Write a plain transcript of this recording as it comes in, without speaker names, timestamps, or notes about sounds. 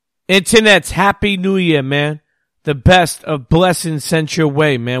Internet's Happy New Year, man. The best of blessings sent your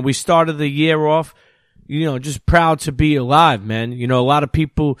way, man. We started the year off, just proud to be alive, man. A lot of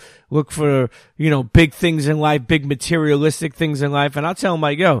people look for, big things in life, big materialistic things in life. And I'll tell them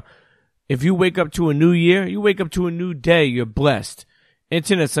like, yo, if you wake up to a new year, you wake up to a new day, you're blessed.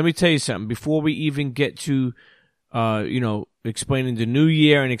 Internets, let me tell you something. Before we even get to, explaining the new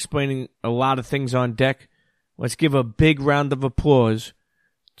year and explaining a lot of things on deck, let's give a big round of applause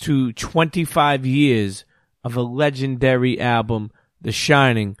to 25 years of a legendary album, The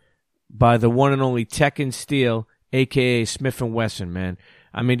Shinin, by the one and only TEK and STEELE, a.k.a. Smif-N-Wessun, man.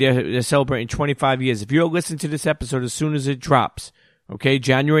 I mean, they're celebrating 25 years. If you're listening to this episode as soon as it drops, okay,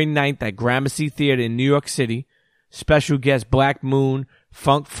 January 9th at Gramercy Theater in New York City, special guest Black Moon,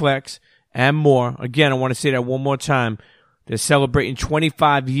 Funk Flex, and more. Again, I want to say that one more time. They're celebrating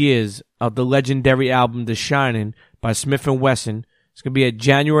 25 years of the legendary album, The Shinin, by Smif-N-Wessun. It's going to be at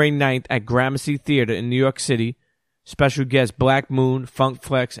January 9th at Gramercy Theater in New York City. Special guest Black Moon, Funk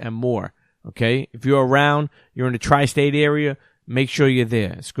Flex, and more. Okay? If you're around, you're in the tri-state area, make sure you're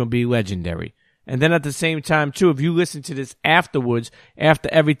there. It's going to be legendary. And then at the same time, too, if you listen to this afterwards, after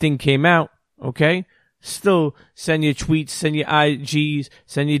everything came out, okay, still send your tweets, send your IGs,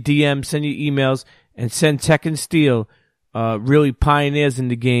 send your DMs, send your emails, and send TEK and STEELE, really pioneers in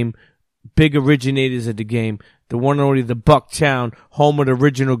the game, big originators of the game, the one and only the Bucktown, home of the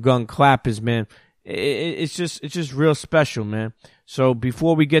original gun clappers, man. It's just real special, man. So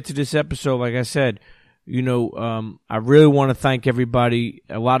before we get to this episode, like I said, I really want to thank everybody.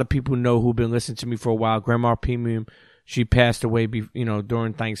 A lot of people know who've been listening to me for a while. Grandma Premium, she passed away,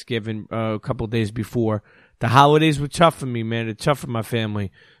 during Thanksgiving, a couple of days before. The holidays were tough for me, man. They're tough for my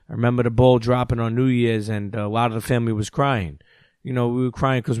family. I remember the ball dropping on New Year's, and a lot of the family was crying. We were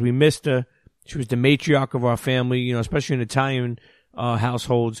crying because we missed her. She was the matriarch of our family, especially in Italian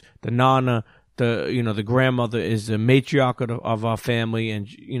households. The nana, the grandmother is the matriarch of our family, and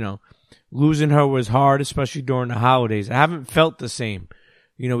losing her was hard, especially during the holidays. I haven't felt the same.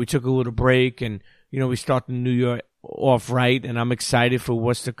 We took a little break, and we started the new year off right, and I'm excited for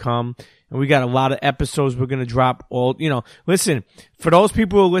what's to come. And we got a lot of episodes we're gonna drop. Listen, for those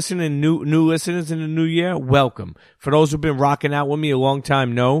people who are listening, new listeners in the new year, welcome. For those who've been rocking out with me a long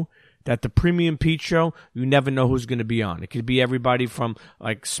time, know that the Premium Pete Show, you never know who's going to be on. It could be everybody from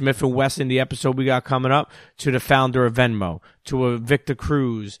like Smif-N-Wessun, the episode we got coming up, to the founder of Venmo, to a Victor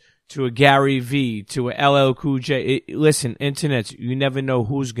Cruz, to a Gary V, to a LL Cool J. Listen, internets, you never know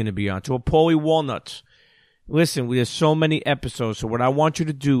who's going to be on. To a Paulie Walnuts. Listen, there's so many episodes. So what I want you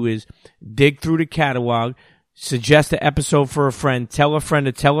to do is dig through the catalog, suggest an episode for a friend, tell a friend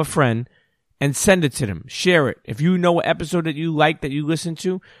to tell a friend, and send it to them. Share it. If you know an episode that you like, that you listen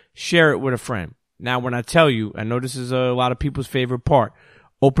to, share it with a friend. Now, when I tell you, I know this is a lot of people's favorite part.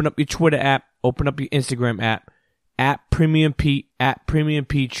 Open up your Twitter app, open up your Instagram app, at Premium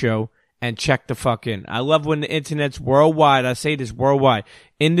Pete Show, and check the fuck in. I love when the internet's worldwide. I say this worldwide.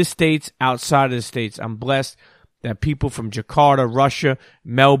 In the States, outside of the States. I'm blessed that people from Jakarta, Russia,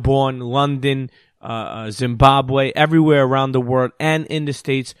 Melbourne, London, Zimbabwe, everywhere around the world and in the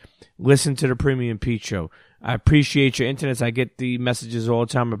States listen to the Premium Pete Show. I appreciate your internets. I get the messages all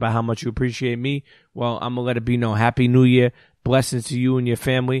the time about how much you appreciate me. Well, I'm going to let it be known. Happy New Year. Blessings to you and your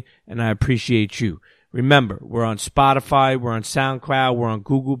family, and I appreciate you. Remember, we're on Spotify, we're on SoundCloud, we're on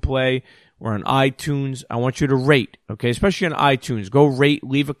Google Play, we're on iTunes. I want you to rate, okay? Especially on iTunes. Go rate,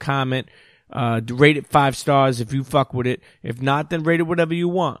 leave a comment, rate it 5 stars if you fuck with it. If not, then rate it whatever you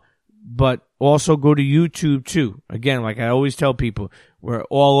want. But also go to YouTube too. Again, like I always tell people, we're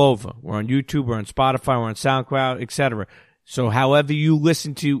all over. We're on YouTube, we're on Spotify, we're on SoundCloud, etc. So however you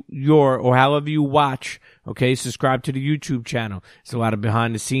listen to or however you watch, okay, subscribe to the YouTube channel. There's a lot of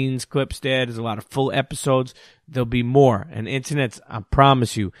behind the scenes clips there. There's a lot of full episodes. There'll be more. And internets, I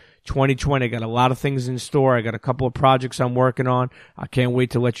promise you, 2020, I got a lot of things in store. I got a couple of projects I'm working on. I can't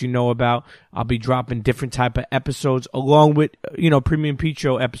wait to let you know about. I'll be dropping different type of episodes along with, Premium Pete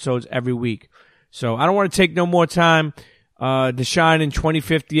Show episodes every week. So I don't want to take no more time. The Shinin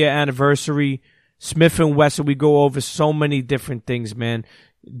 25th year anniversary, Smif-N-Wessun, we go over so many different things, man.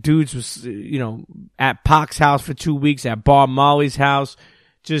 Dudes was, at Pac's house for 2 weeks, at Bar Molly's house,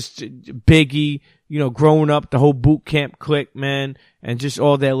 just Biggie, growing up, the whole boot camp clique, man, and just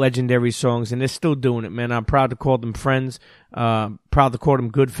all their legendary songs, and they're still doing it, man. I'm proud to call them friends, proud to call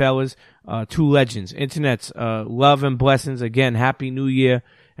them good fellas, 2 legends. Internets, love and blessings. Again, Happy New Year,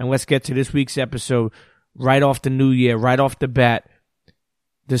 and let's get to this week's episode right off the new year, right off the bat,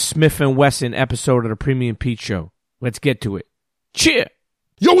 the Smif-N-Wessun episode of the Premium Pete Show. Let's get to it. CHEA!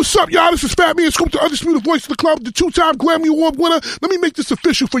 Yo, what's up, y'all? This is Fat Man Scoop, the undisputed voice of the club, the 2-time Grammy Award winner. Let me make this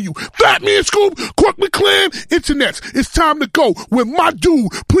official for you. Fat Man Scoop, Crook McClan, Internets. It's time to go with my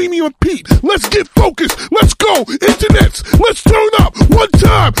dude, Premium Pete. Let's get focused. Let's go. Internets. Let's turn up. One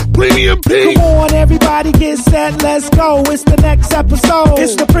time. Premium Pete. Come on, everybody get set. Let's go. It's the next episode.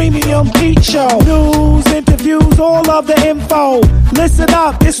 It's the Premium Pete Show. News, interviews, all of the info. Listen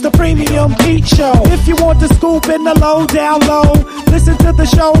up. It's the Premium Pete Show. If you want the scoop in the low, down low, listen to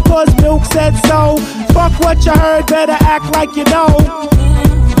the show, cause Milk said so. Fuck what you heard, better act like you know.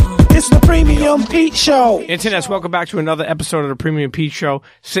 It's the Premium Pete Show. Internets, welcome back to another episode of the Premium Pete Show.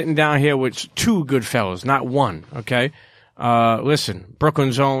 Sitting down here with two good fellas, not one, okay? Listen,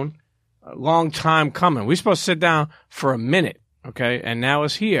 Brooklyn's own, a long time coming. We're supposed to sit down for a minute, okay? And now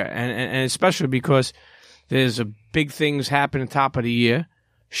it's here. And especially because there's a big things happening top of the year.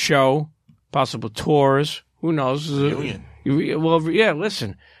 Show, possible tours, who knows? Reunion. Well, yeah,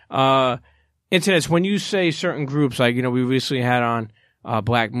 listen. Internets, when you say certain groups, like, you know, we recently had on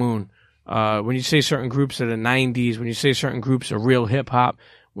Black Moon, when you say certain groups of the 90s, when you say certain groups of real hip-hop,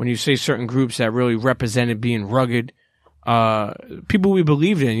 when you say certain groups that really represented being rugged, people we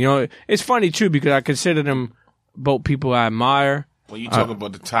believed in, you know, it's funny, too, because I consider them both people I admire. When you talk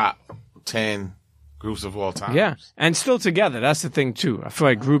about the top 10 groups of all time. Yeah, and still together. That's the thing, too. I feel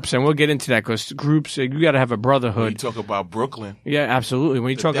like groups, and we'll get into that, because groups, you got to have a brotherhood. When you talk about Brooklyn. Yeah, absolutely. When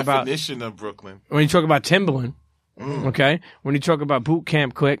you talk about the definition of Brooklyn. When you talk about Timberland, okay? When you talk about Boot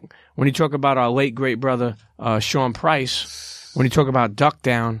Camp Click, when you talk about our late, great brother, Sean Price, when you talk about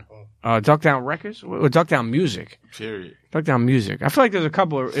Duckdown, Duckdown Records, or Duckdown Music. Period. Duckdown Music. I feel like there's a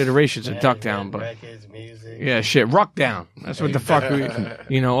couple of iterations of Duckdown, but Records, music. yeah, shit, Ruckdown. That's what the fuck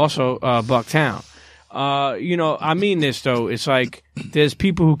we, you know, also Bucktown. You know, I mean this, though. It's like there's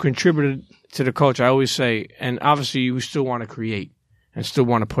people who contributed to the culture, I always say, and obviously you still want to create and still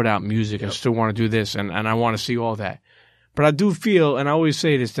want to put out music and still want to do this, and I want to see all that. But I do feel, and I always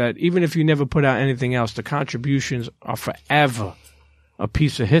say this, that even if you never put out anything else, the contributions are forever a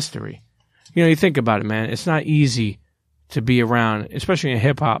piece of history. You know, you think about it, man. It's not easy to be around, especially in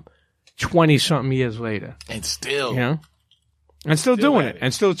hip-hop, 20-something years later. And still. You know? And still doing it.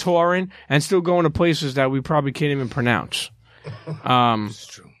 And still touring. And still going to places that we probably can't even pronounce. It's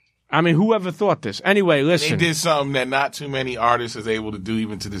true. I mean, whoever thought this? Anyway, listen. They did something that not too many artists is able to do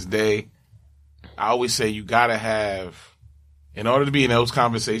even to this day. I always say you got to have, in order to be in those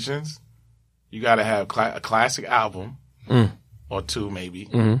conversations, you got to have a classic album or two maybe.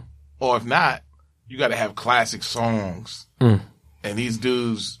 Mm-hmm. Or if not, you got to have classic songs. And these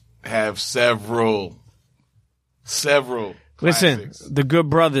dudes have several Listen, classics. the Good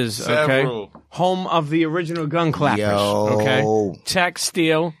Brothers, Several. okay? Home of the original gun clappers, Yo. okay? TEK,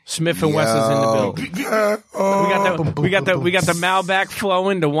 STEELE, Smif-N-Wesson's in the building. We got the Malbec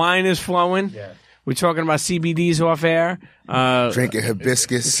flowing, the wine is flowing. Yeah. We're talking about CBDs off air. Drinking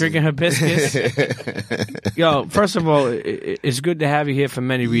hibiscus. Yo, first of all, it's good to have you here for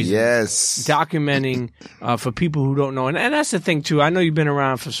many reasons. Yes. Documenting for people who don't know. And that's the thing, too. I know you've been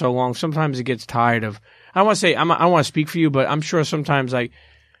around for so long. Sometimes it gets tired of... I want to say, I want to speak for you, but I'm sure sometimes, like,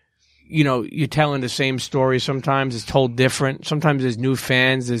 you know, you're telling the same story. Sometimes it's told different. Sometimes there's new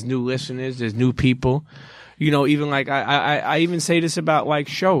fans, there's new listeners, there's new people. You know, even like, I even say this about, like,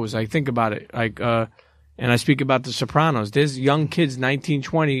 shows. Like, think about it. Like, and I speak about The Sopranos. There's young kids, 19,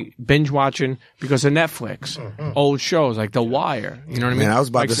 20, binge watching because of Netflix. Old shows, like The Wire. You know what I mean? Man, I was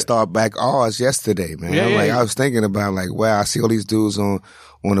about to start back Oz yesterday, man. I was thinking about, like, wow, I see all these dudes on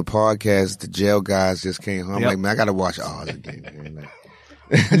the podcast. The jail guys just came home. I'm like, man, I got to watch Oz again, man.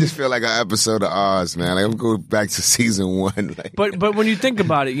 Like, I just feel like an episode of Oz, man. Like, I'm going back to season 1. Like. But when you think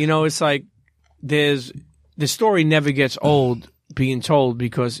about it, you know, it's like the story never gets old being told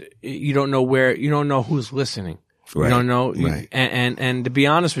because you don't know who's listening. Right. You don't know. Right. And to be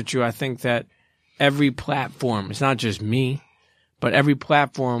honest with you, I think that every platform, it's not just me, but every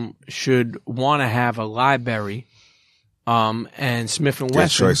platform should want to have a library. And Smif-N-Wessun. Good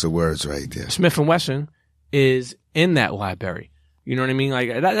choice of words right there. Smif-N-Wessun is in that library. You know what I mean? Like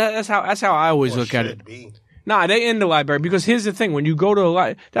that's how I always look at it. Nah, they in the library because here's the thing: when you go to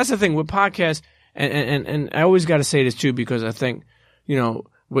a that's the thing with podcasts, and I always got to say this too because I think, you know,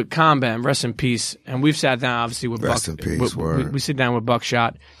 with Combat and Rest in Peace, and we've sat down obviously with Rest in Peace. We sit down with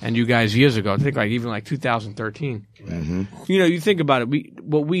Buckshot and you guys years ago. I think like 2013. Mm-hmm. You know, you think about it.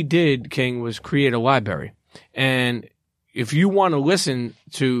 What we did, King, was create a library, and if you want to listen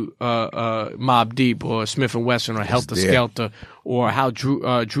to Mobb Deep or Smif-N-Wessun or Helter Skelter or how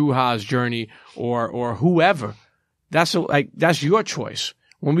Drew Ha's journey or whoever, that's your choice.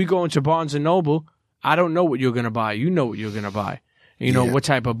 When we go into Barnes and Noble, I don't know what you're gonna buy. You know what you're gonna buy. You know, what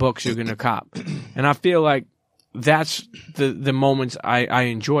type of books you're going to cop. And I feel like that's the moments I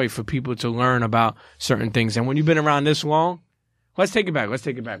enjoy for people to learn about certain things. And when you've been around this long, let's take it back.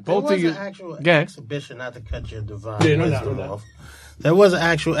 Both of you. There was an actual exhibition, not to cut your divine wisdom off. There was an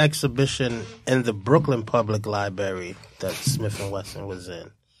actual exhibition in the Brooklyn Public Library that Smif-N-Wessun was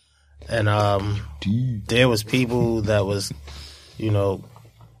in. And there was people that was, you know,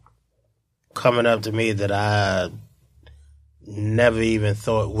 coming up to me that I never even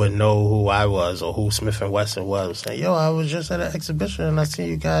thought would know who I was or who Smif-N-Wessun was. Saying, yo, I was just at an exhibition and I see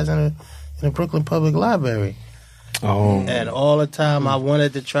you guys in the Brooklyn Public Library. Oh. And all the time I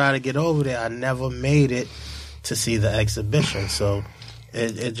wanted to try to get over there, I never made it to see the exhibition. So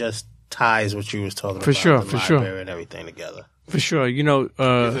it just ties what you was talking about. The library and everything together. For sure. You know,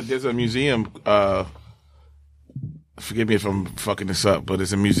 there's a museum, forgive me if I'm fucking this up, but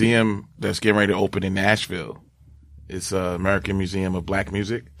it's a museum that's getting ready to open in Nashville. It's American Museum of Black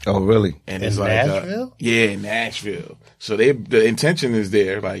Music. Oh, really? And in it's like Nashville? In Nashville. So the intention is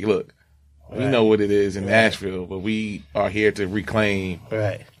there. Like, look, we know what it is in Nashville, but we are here to reclaim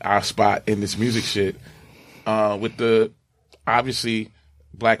our spot in this music shit. With the obviously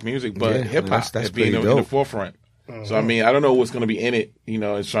black music, but hip hop as being in the forefront. Mm-hmm. So I mean, I don't know what's going to be in it, you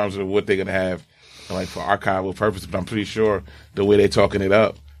know, in terms of what they're going to have, like for archival purposes. But I'm pretty sure the way they're talking it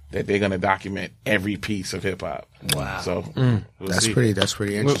up, that they're going to document every piece of hip hop. Wow. So that's pretty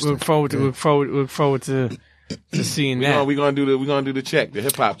interesting. Look forward to seeing that. We're gonna do the check, the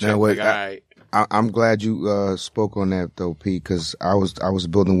hip hop check. Now, all right. I'm glad you spoke on that though, Pete, because I was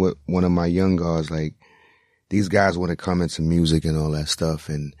building with one of my young guys. Like, these guys want to come into music and all that stuff,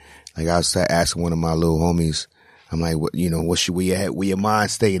 and like I was asking one of my little homies, I'm like, what should we at? Where your mind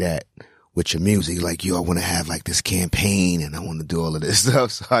state at with your music? Like, yo, I want to have like this campaign and I want to do all of this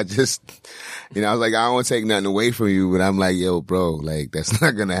stuff. So I just, I was like, I don't want to take nothing away from you, but I'm like, yo, bro, like that's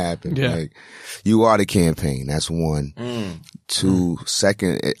not gonna happen. Yeah. Like, you are the campaign. That's one. Two,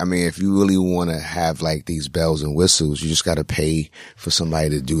 second, I mean, if you really want to have like these bells and whistles, you just got to pay for somebody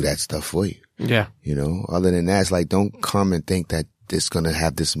to do that stuff for you. Yeah. Other than that, it's like, don't come and think that it's going to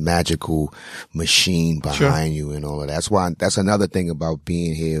have this magical machine behind you and all of that. That's another thing about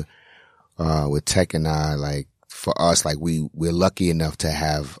being here, with TEK and I, like, for us, like, we're lucky enough to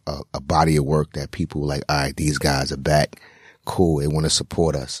have a body of work that people like, all right, these guys are back. Cool. They want to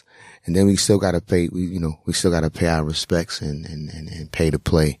support us. And then we still got to pay, we still got to pay our respects and pay to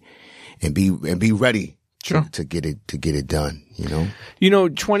play and be ready to get it done,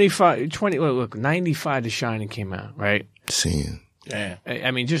 95 the Shinin came out, right? Seeing. Yeah. I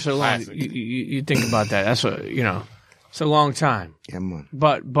mean, just a long, you think about that. That's it's a long time. Yeah, man.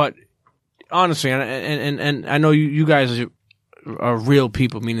 But honestly, and I know you guys are real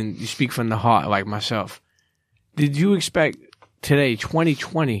people, meaning you speak from the heart like myself. Did you expect today,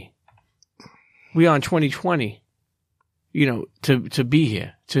 2020, we on 2020, to be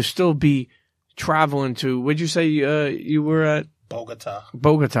here, to still be traveling to, where'd you say you were at? Bogota.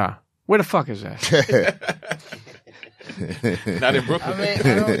 Where the fuck is that? Not in Brooklyn.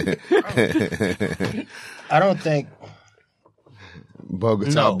 I don't think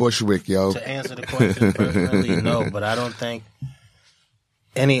Bogota, Bushwick, yo. To answer the question personally, no, but I don't think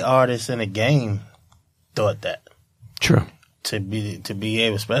any artist in the game thought that. True. To be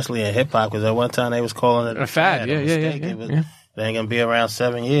able, especially in hip hop, because at one time they was calling it a fad. Yeah. They ain't gonna be around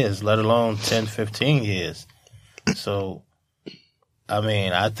 7 years, let alone 10, 15 years. So, I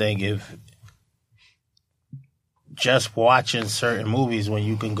mean, I think if just watching certain movies when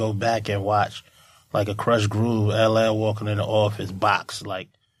you can go back and watch like a Crush Groove, LL walking in the office box, like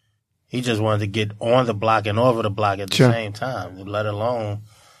he just wanted to get on the block and over the block at the same time, let alone,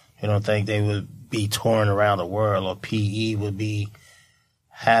 you don't think they would be touring around the world, or PE would be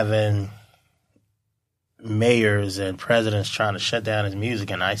having mayors and presidents trying to shut down his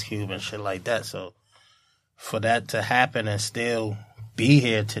music and Ice Cube and shit like that. So for that to happen and still be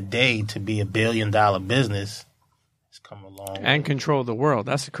here today to be $1 billion business, it's come a long way. And control the world.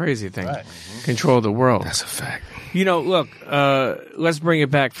 That's the crazy thing. Right. Control the world. That's a fact. Look, let's bring it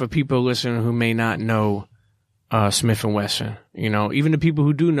back for people listening who may not know Smif-N-Wessun. Even the people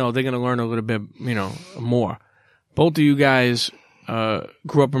who do know, they're going to learn a little bit, more. Both of you guys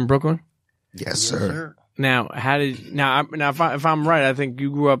grew up in Brooklyn? Yes, sir. Now, if I'm right, I think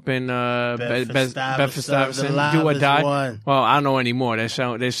you grew up in Bedford-Stuyvesant. Do or die. Well, I don't know anymore.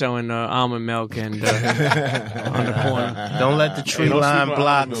 They're selling almond milk and on the corner. Don't let the tree line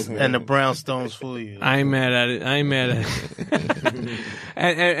blocks and the brownstones fool you. I ain't mad at it.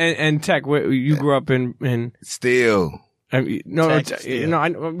 and TEK, where you grew up in Steele. No,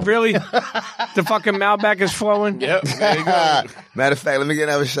 really? The fucking Malbec is flowing? Yep. There you go. Matter of fact, let me get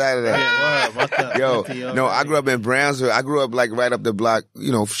another shot of that. Yo, I grew up in Brownsville. I grew up like right up the block,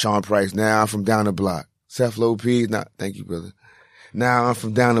 Sean Price. Now I'm from down the block. Seth Lopez. Thank you, brother. Now I'm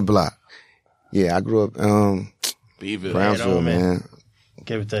from down the block. Yeah, I grew up, Beeville. Brownsville, man.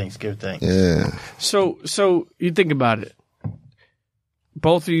 Give thanks. Yeah. So you think about it.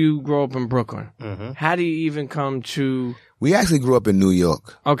 Both of you grow up in Brooklyn. Mm-hmm. How do you even come to? We actually grew up in New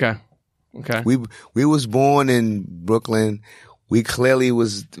York. Okay. We was born in Brooklyn. We clearly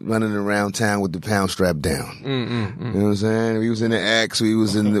was running around town with the pound strap down. You know what I'm saying? We was in the X. We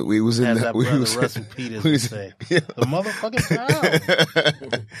was in the. Russell Peters say the motherfucking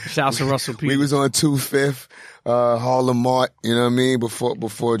pound. Shouts to Russell Peters. We was on 25th, Harlem Mart. You know what I mean?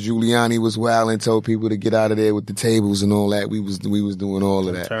 Before Giuliani was wild and told people to get out of there with the tables and all that. We was doing all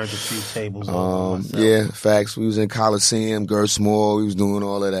of that. Turned a few tables over. Yeah, facts. We was in Coliseum, Gerst Mall. We was doing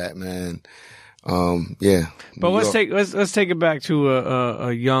all of that, man. Yeah. But let's take it back to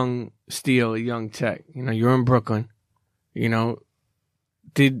a young Steele, a young Tech. You're in Brooklyn.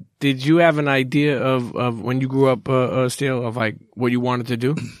 Did you have an idea of when you grew up, Steele, of like what you wanted to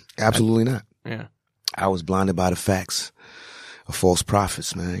do? Absolutely not. Yeah. I was blinded by the facts of false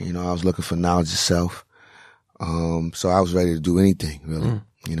prophets, man. I was looking for knowledge of self. So I was ready to do anything, really.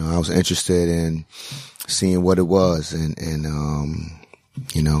 I was interested in seeing what it was and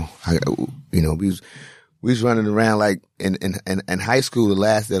we was running around like in high school.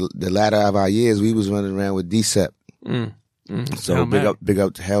 The latter of our years, we was running around with DCEP. So big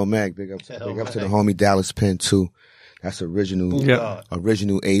up to Hell Mag, big up to the homie Dallas Penn too. That's original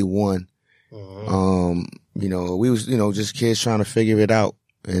A1. We was just kids trying to figure it out,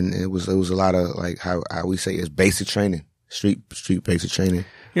 and it was a lot of like how we say it's basic training, street basic training.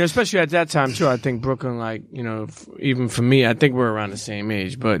 Especially at that time too. I think Brooklyn, like, even for me, I think we're around the same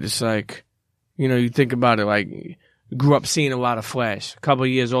age, but it's like, you think about it, like, grew up seeing a lot of Flash. A couple of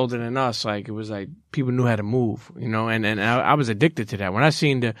years older than us, like, it was like people knew how to move, and I was addicted to that. When I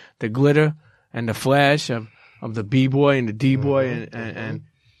seen the glitter and the flash of the B-boy and the D-boy, and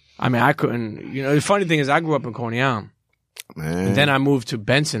I mean, I couldn't, the funny thing is I grew up in Coney Island. Man. And then I moved to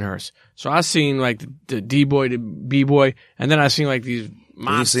Bensonhurst. So I seen like the D-boy, the B-boy, and then I seen like these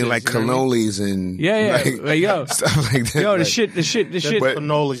monsters. You seen like cannolis and stuff like that. Yo, like, the shit.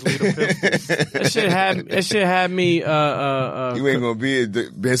 Cannolis lead the That shit had me. You ain't gonna be at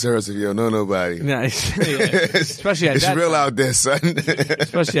Bensonhurst if you don't know nobody. Nah, especially at it's that real time. out there, son.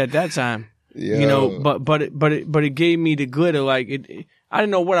 Especially at that time. Yo. But it gave me the glitter. Like it, I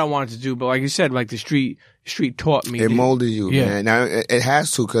didn't know what I wanted to do, but like you said, like the street taught me. It molded you, yeah. man. Now it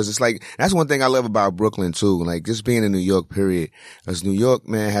has to, because it's like that's one thing I love about Brooklyn too. Like just being in New York, period. Because New York,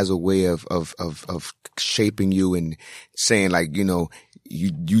 man, has a way of shaping you and saying like,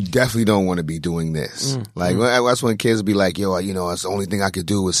 you definitely don't want to be doing this. That's when kids be like, yo, it's the only thing I could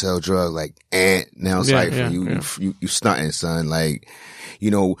do is sell drugs. Like, now it's you stunting, son. Like,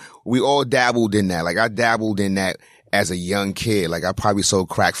 we all dabbled in that. Like I dabbled in that as a young kid. Like I probably sold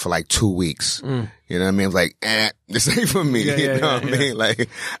crack for like 2 weeks. You know what I mean? I was like, this ain't for me. You know what I mean? Like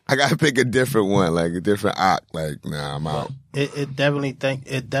I gotta pick a different one, like a different op. Like, nah, I'm out. It definitely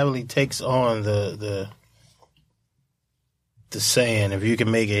takes on the saying, if you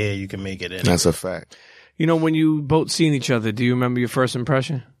can make it here, you can make it anywhere. That's a fact. When you both seen each other, do you remember your first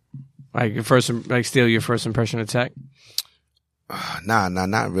impression? Like your first impression of Tech? Nah,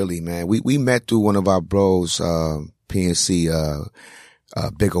 not really, man. We met through one of our bros, PNC,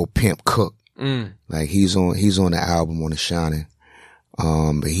 Big Ol' Pimp Cook. Like he's on the album on the Shinin.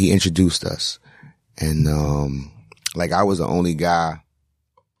 He introduced us. And, like I was the only guy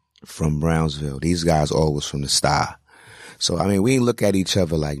from Brownsville. These guys all was from the Star. So, I mean, we didn't look at each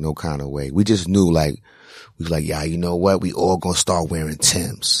other like no kind of way. We just knew like, we was like, yeah, you know what? We all gonna start wearing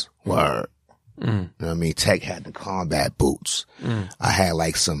Timbs. Word. You know what I mean? Tech had the combat boots. I had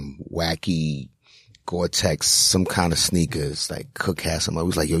like some wacky Gore-Tex, some kind of sneakers. Like Cook had some. I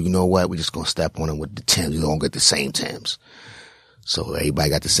was like, yo, you know what? We just gonna step on them with the Timbs. We don't get the same Timbs. So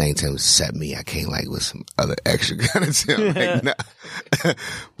everybody got the same Timbs except me. I came like with some other extra kind of Timbs. Like, nah.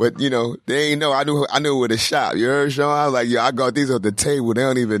 But they ain't know. I knew where to shop. You heard, Sean? I was like, yo, I got these on the table. They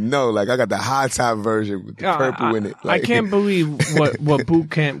don't even know. Like I got the high top version with the purple in it. Like, I can't believe what Boot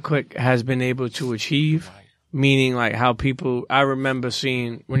Camp Click has been able to achieve. Meaning like how people, I remember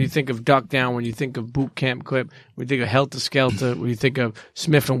seeing, when you think of Duckdown, when you think of Boot Camp Clip, when you think of Helter Skelter, when you think of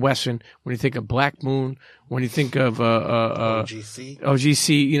Smif-N-Wessun, when you think of Black Moon, when you think of, OGC,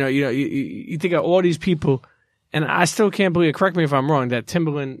 you think of all these people And I still can't believe it. Correct me if I'm wrong. That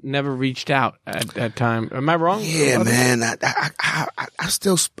Timbaland never reached out at that time. Am I wrong? Yeah, man. I'm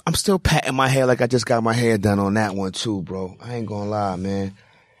still patting my hair like I just got my hair done on that one too, bro. I ain't gonna lie, man.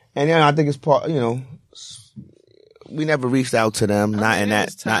 And I think it's part. We never reached out to them. Not in that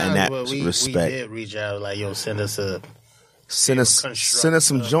respect. We did reach out, like, yo, send us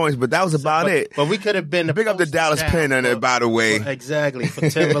some joints, but that was about it. But we could have been big up the Dallas Pen on it, by the way. Exactly, for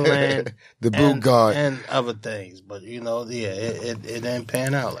Timbaland, the boot guard, and other things. But it didn't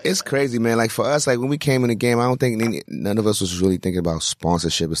pan out. Like it's that. Crazy, man. Like for us, like when we came in the game, I don't think none of us was really thinking about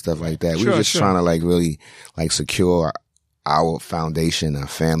sponsorship and stuff like that. We were just trying to like really like secure our foundation, our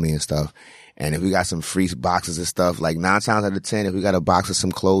family and stuff. And if we got some free boxes and stuff, like 9 times out of 10, if we got a box of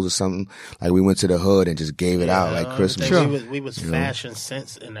some clothes or something, like we went to the hood and just gave it out like Christmas. We was fashion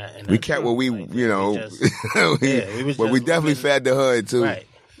sense in that. We kept what we, but we definitely fed the hood too. Right.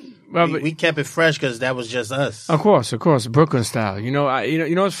 We kept it fresh because that was just us. Of course, Brooklyn style. You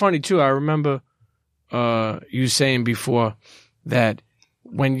know what's funny too. I remember you saying before that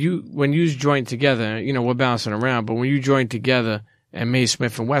when you joined together, we're bouncing around, but when you joined together and made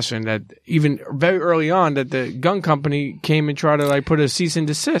Smif-N-Wessun, that even very early on that the gun company came and tried to like put a cease and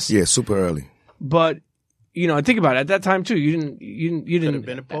desist. Yeah, super early. But think about it. At that time too, you didn't have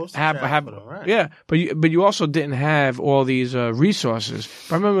been a poster have them, right? Yeah, but you also didn't have all these resources.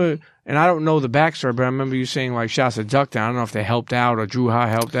 But I remember, and I don't know the backstory, but I remember you saying like shouts to Duckdown. I don't know if they helped out or Drew High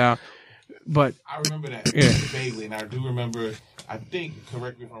helped out, but I remember that vaguely, and I do remember. I think,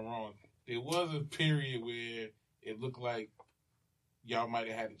 correct me if I'm wrong, there was a period where it looked like y'all might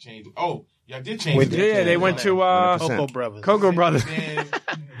have had to change it. Oh, y'all did change it. Yeah, they went to Cocoa Brovaz. Cocoa Brovaz.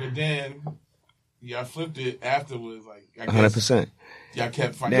 But then y'all flipped it afterwards. Like 100%. Y'all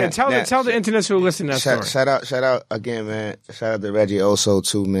kept fighting. Yeah, tell the internet who listen to that story. Shout out again, man. Shout out to Reggie Oso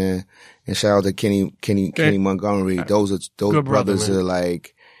too, man, and shout out to Kenny Montgomery. Those brothers are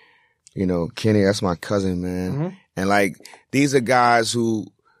like, Kenny. That's my cousin, man. Mm-hmm. And like these are guys who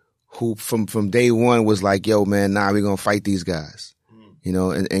from day one was like, yo, man, we're gonna fight these guys.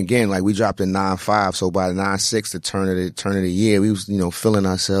 And again, like we dropped a 9.5, so by the 9.6, the turn of the year, we was, feeling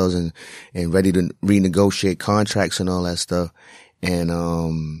ourselves and ready to renegotiate contracts and all that stuff. And,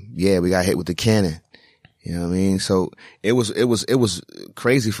 we got hit with the cannon. You know what I mean? So it was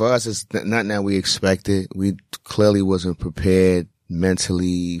crazy for us. It's nothing that we expected. We clearly wasn't prepared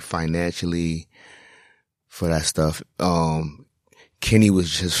mentally, financially for that stuff. Kenny was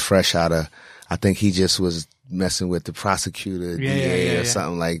just fresh out of, I think he just was messing with the prosecutor, DA or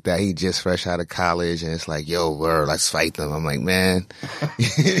something like that. He just fresh out of college and it's like, yo, let's fight them. I'm like, man,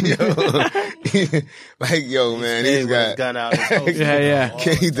 these guys. Gun out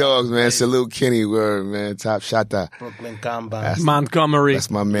Kenny dogs, man. Salute Kenny, word, man. Top shot that. Brooklyn Combine. Montgomery. That's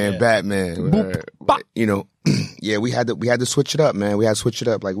my man, Batman. Word. But, we had to switch it up, man. We had to switch it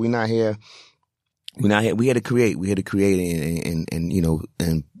up. Like we not here. We had to create. We had to create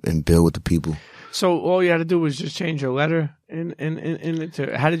and build with the people. So all you had to do was just change your letter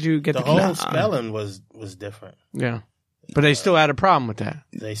how did you get the whole spelling was different. Yeah. But they still had a problem with that.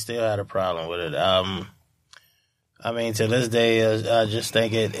 They still had a problem with it. To this day, I just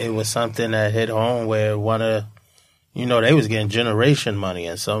think it was something that hit home where they was getting generation money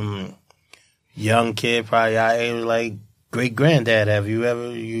and some young kid probably our age was like, great granddad, have you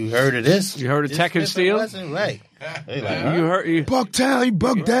heard of this? You heard of TEK and STEELE? Right. You heard Bucktown, you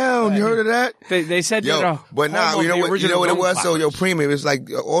buck down. You heard of that? They said you know what it was? So premium. It's like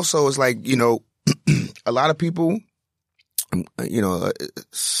also it's like a lot of people.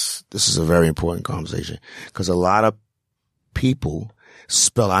 This is a very important conversation because a lot of people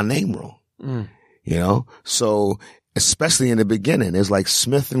spell our name wrong. So. Especially in the beginning, it's like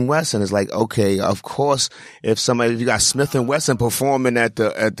Smif-N-Wessun. It's like, okay, of course, if you got Smif-N-Wessun performing at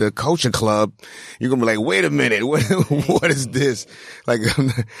the culture club, you're gonna be like, wait a minute, what is this? Like,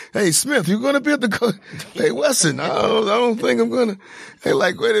 hey, Smith, you gonna be at the hey, Wesson, I don't think I'm gonna. Hey,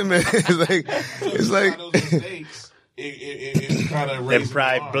 like, wait a minute, it's like. It kind of raised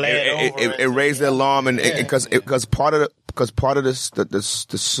it raised the alarm, and because part of the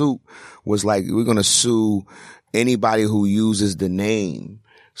suit was like, we're gonna sue anybody who uses the name.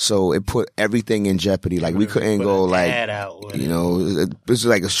 So it put everything in jeopardy. Like we couldn't go like, this is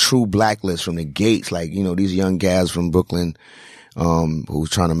like a true blacklist from the gates. Like, these young guys from Brooklyn, who's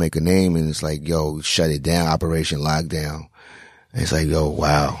trying to make a name, and it's like, yo, shut it down, Operation Lockdown. And it's like, yo,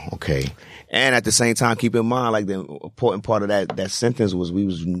 wow, okay. And at the same time, keep in mind, like the important part of that sentence was we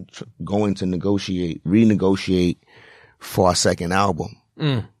was going to renegotiate for our second album.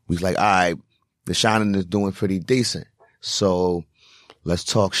 We was like, all right, the Shinin is doing pretty decent. So let's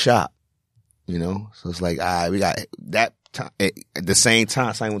talk shop. you know? So it's like, we got that time, at the same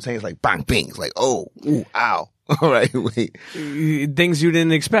time, simultaneous, like bang, bing. It's like, oh, ooh, ow. All right, wait. Things you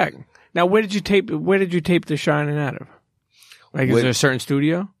didn't expect. Now, where did you tape the Shinin out of? Like, is there a certain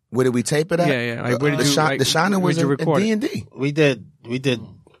studio? Where did we tape it at? Yeah. Like, where did the Shinin was in D&D. We did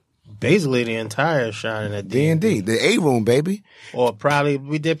basically the entire Shinin at D&D, the A-room, baby. Or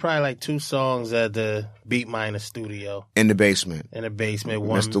we did like 2 songs at the Beat Miner studio. In the basement.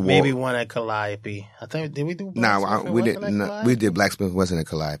 Maybe one at Calliope. I think, did we do we didn't. We did Black Smith-N-Wessun at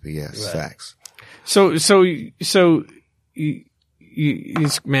Calliope, yes. Right. Facts. So,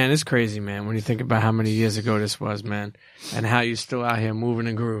 man, it's crazy, man, when you think about how many years ago this was, man, and how you're still out here moving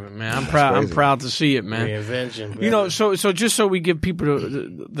and grooving, man. I'm proud to see it, man. Reinvention, brother. You know, so just so we give people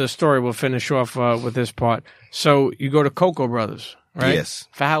the story, we'll finish off with this part. So you go to Cocoa Brovaz, right? Yes.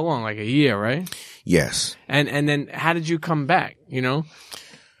 For how long? Like a year, right? Yes. And then how did you come back? You know,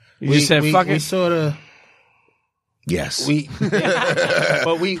 you just said fuck it. We sort of. Yes.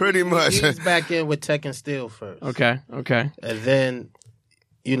 But we pretty much we was back in with TEK and STEELE first. Okay. And then,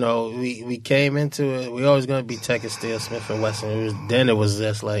 you know, we came into it. We always going to be TEK and STEELE, Smif-N-Wessun. Then it was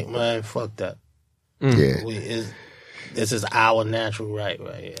just like, man, fuck that. Yeah. This is our natural right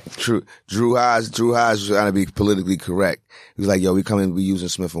here. True. Drew Haas was trying to be politically correct. He was like, yo, we using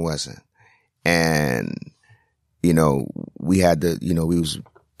Smif-N-Wessun. And, you know, we had we was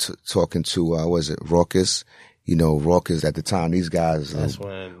talking to, Raucus. You know, Raucus at the time, these guys. That's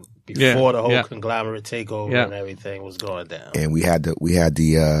when, before the whole conglomerate takeover and everything was going down. And we had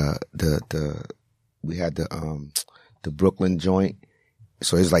the Brooklyn joint.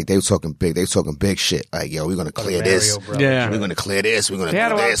 So it's like they were talking big shit. Like, yo, we're gonna clear this. Yeah. We're gonna clear this. We're gonna They do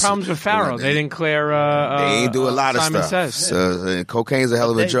had a lot of this. problems with Pharaoh. They didn't clear, they ain't do a lot of Simon stuff. Says. So, cocaine's a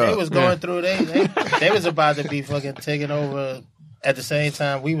hell of a drug. They was going through, they was about to be fucking taking over at the same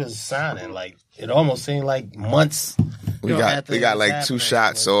time we was signing. Like, it almost seemed like months. We got like 2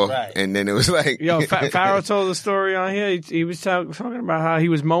 shots off, and then it was like, yo, Pharaoh told the story on here. He was talking about how he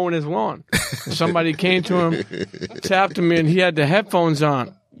was mowing his lawn. Somebody came to him, tapped him, and he had the headphones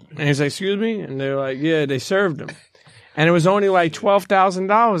on. And he's like, excuse me? And they were like, yeah, they served him. And it was only like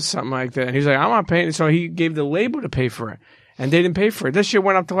 $12,000, something like that. And he's like, I'm not paying it. So he gave the label to pay for it. And they didn't pay for it. This shit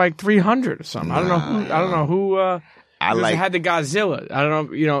went up to like $300 or something. I don't know who I had the Godzilla. I don't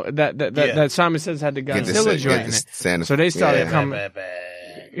know, you know, that Simon Says had the Godzilla joint in it. So they started coming.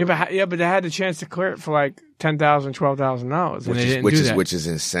 Yeah, but they had the chance to clear it for like $10,000, $12,000, and they didn't do that. Which is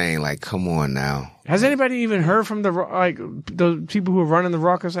insane. Like, come on now. Has anybody even heard from those people who were running the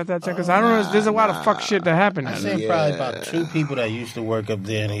Ruckus at that time? Because I don't know. There's a lot of fuck shit that happened. I've seen probably about 2 people that used to work up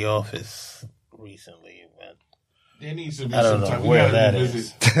there in the office recently. There needs to be I don't some know time. where that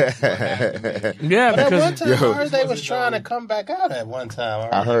is. Yeah, but because at one time, I heard they was trying to come back out at one time.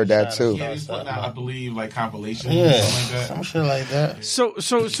 I heard that too. Yeah, he's putting out, I believe, like compilations. Yeah, something like that. some shit like that.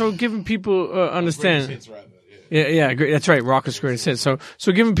 So giving people understanding. Hits, rather. Yeah, great. That's right. Rocket's greatest hits. So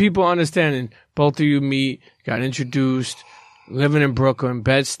giving people understanding. Both of you meet, got introduced, living in Brooklyn,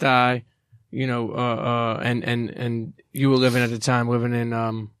 Bed-Stuy, you know, and you were living at the time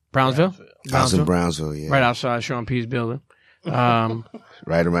in Brownsville. I was in Brownsville, yeah. Right outside Sean P's building.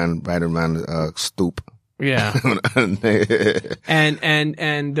 right around the stoop. Yeah.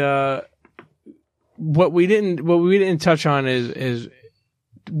 and what we didn't touch on is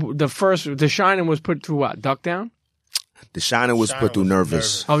the Shinin was put through what? Duckdown? The Shinin was put through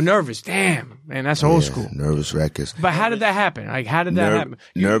Nervous. Oh, Nervous. Damn. Man, that's old school. Nervous Records. But how did that happen? Like, how did that happen?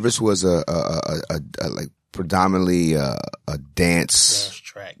 Nervous was a like predominantly a dance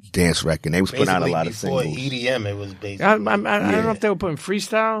record. They was putting out a lot of singles. Before EDM, it was basically. I don't know if they were putting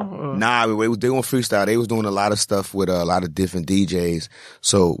freestyle. Or... Nah, they were freestyle. They was doing a lot of stuff with a lot of different DJs.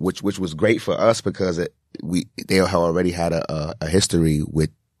 So, which was great for us because they already had a history with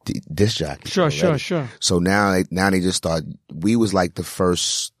disc jockeys. Sure. So now they just start. We was like the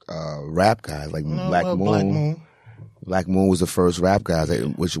first rap guys, like Black Moon. Black Moon was the first rap guys,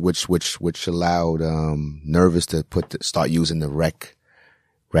 which allowed Nervous to start using the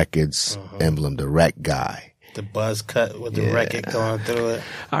records emblem, the rec guy. The buzz cut with the record going through it.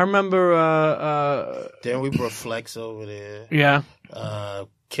 I remember. Then we brought Flex over there. Yeah.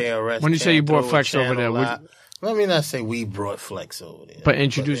 KRS. When you say you brought Flex over there, let me not say we brought Flex over there. But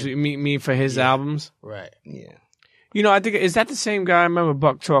introduce me for his albums. Right. Yeah. You know, I think is that the same guy? I remember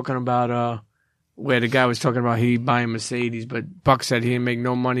Buck talking about where the guy was talking about he buying Mercedes, but Buck said he didn't make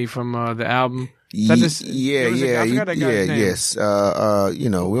no money from the album. Yes. You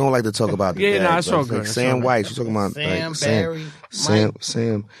know, we don't like to talk about the bag, no, it's all good. Like Sam White, you're talking about Sam, like, Barry,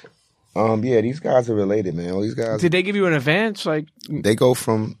 Sam. Yeah, these guys are related, man. All these guys. Did they give you an advance? Like they go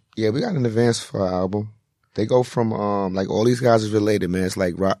from Yeah, we got an advance for our album. They go from like all these guys is related, man. It's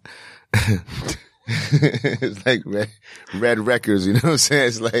like rock. It's like red records, you know what I'm saying?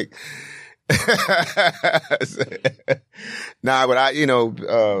 It's like nah, but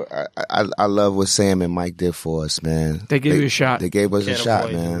I love what Sam and Mike did for us, man. They gave you a shot. They gave us a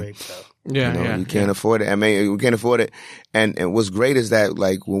shot, man. Yeah, you can't afford it. I mean, we can't afford it. And what's great is that,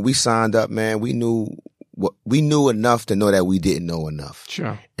 like, when we signed up, man, we knew enough to know that we didn't know enough.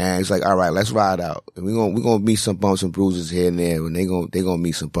 Sure. And it's like, all right, let's ride out. And we're gonna meet some bumps and bruises here and there, and they gonna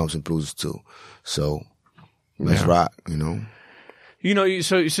meet some bumps and bruises too. So let's rock, you know. You know,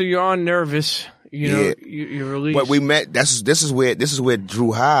 so you're on Nervous. You know, you released. But we met. This is where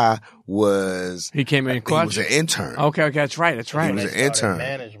Drew High was. He came in clutch. He was an intern. Okay, that's right. He was an intern.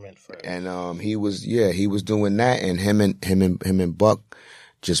 Management first. And he was doing that, and him and Buck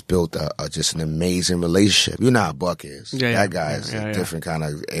just built just an amazing relationship. You know how Buck is. Yeah, that guy is a different kind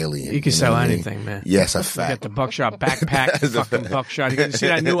of alien. He can sell anything, man. Yes, a fact. You got the Buckshot backpack, fucking Buckshot. You see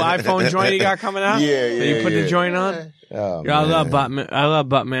that new iPhone joint he got coming out? Yeah. You put the joint on? Oh, I love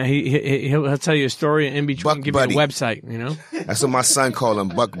Buck, man. He'll tell you a story in between and give you a website, you know? That's what my son called him,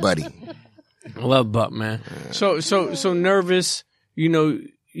 Buck Buddy. I love Buck, man. So Nervous, you know,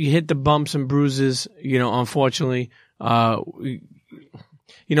 you hit the bumps and bruises, you know, unfortunately.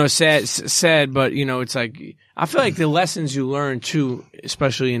 You know, sad, but, you know, it's like, I feel like the lessons you learn too,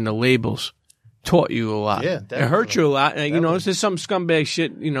 especially in the labels, taught you a lot. Yeah, definitely. It hurt you a lot. And, you know, it's just some scumbag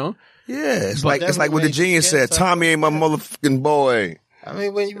shit, you know. Yeah, it's like what the Genius said. Tommy ain't my motherfucking boy. I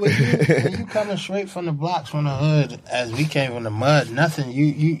mean, when you coming straight from the blocks, from the hood, as we came from the mud, nothing,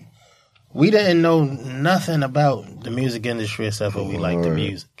 we didn't know nothing about the music industry except for we liked the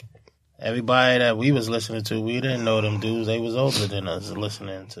music. Everybody that we was listening to, we didn't know them dudes. They was older than us,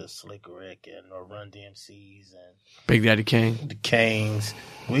 listening to Slick Rick and Run DMCs and Big Daddy Kane, the Canes.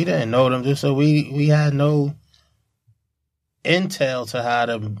 We didn't know them dudes, so we had no intel to how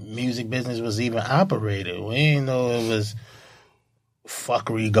the music business was even operated. We didn't know it was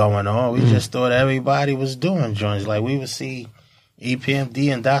fuckery going on. We just thought everybody was doing joints. Like we would see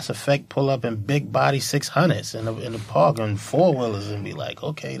EPMD and Das Effect pull up in big body 600s in the park and 4-wheelers and be like,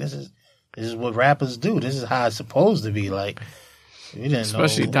 okay, this is what rappers do. This is how it's supposed to be. Like, we didn't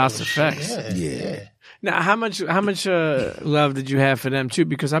especially know. Das Effects. Yeah. Now, how much love did you have for them too?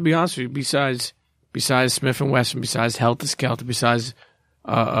 Because I'll be honest with you, besides Smif-N-Wessun, besides Helter Skelter, besides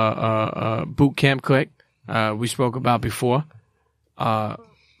Boot Camp Click, we spoke about before,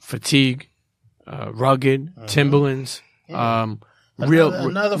 Fatigue, Rugged, Timberlands,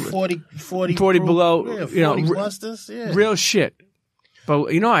 another 40 below, you know, busters, real shit.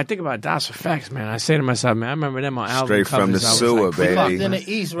 But, you know, I think about Das Effects, man. I say to myself, man, I remember them on album straight covers. From the sewer, like, baby. Fucked in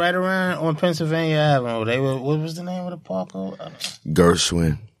the east, right around on Pennsylvania Avenue. What was the name of the park?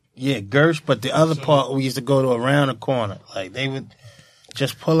 Gershwin. Yeah, Gersh, but the other part we used to go to around the corner. Like, they would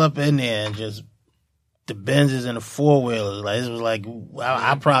just pull up in there and just, the Benzes and the 4-wheelers. Like, it was like,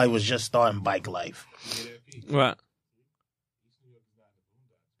 I probably was just starting bike life. What?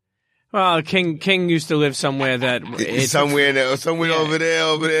 Well, King used to live somewhere that somewhere over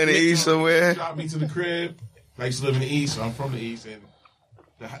there in the east somewhere. Dropped me to the crib. I used to live in the east, so I'm from the east, and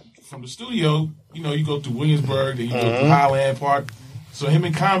from the studio, you know, you go through Williamsburg, then you go through Highland Park. So him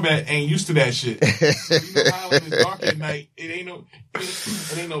in Combat ain't used to that shit. You know, Highland is dark at night. It ain't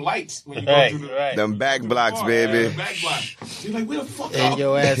no lights when you go through them back blocks, baby. The back blocks. So you're like, where the fuck and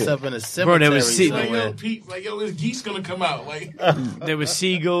your ass up in a cemetery. Bro, there was like, yo, this geese gonna come out. Like, there were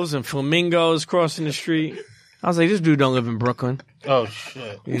seagulls and flamingos crossing the street. I was like, this dude don't live in Brooklyn. Oh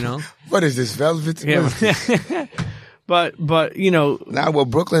shit! You know what is this, velvet? Yeah. But you know,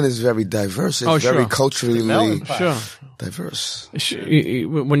 Brooklyn is very diverse. It's very culturally diverse.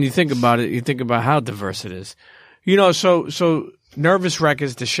 When you think about it, you think about how diverse it is. You know, so Nervous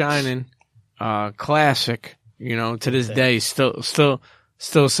Records, the Shinin, classic. You know, to this day, still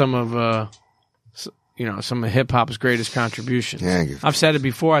some of some of hip hop's greatest contributions. Yeah, I've said it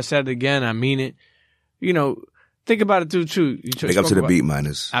before. I said it again. I mean it. You know. Think about it too. Big up to the Beat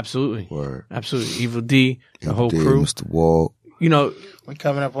Miners. Absolutely. Word. Absolutely. Evil D, the whole crew. Mr. Wall. You know, we're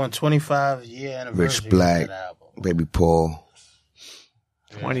coming up on 25-year anniversary. Rich Black, Baby Paul.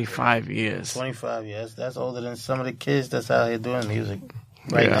 25 years. 25 years. That's older than some of the kids that's out here doing music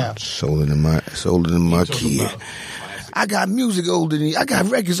right now. It's older than my kid. I got music older than you. I got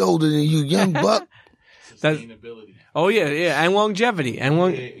records older than you, young buck. Sustainability. Oh yeah, and longevity, and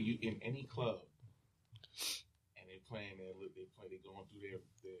you in any club. They going through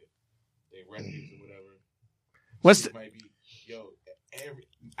their records or whatever. Might be,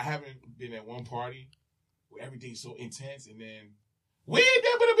 I haven't been at one party where everything's so intense, and then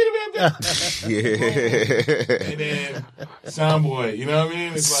Yeah. And then Soundboy, you know what I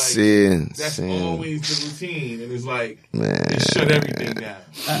mean? It's like that's always the routine, and it's like it shut everything down.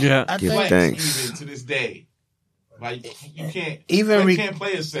 I think thanks. Even to this day, like you can't can't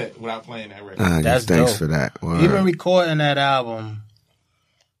play a set without playing that record. That's thanks dope. for that. Word. Even recording that album,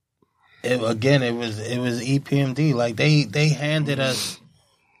 it was EPMD. Like they handed us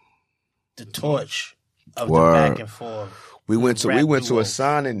the torch of the back and forth. We went to a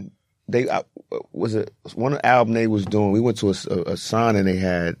signing. They was it one album they was doing. We went to a signing they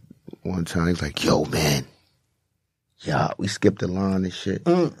had one time. He was like, "Yo, man, we skipped the line and shit.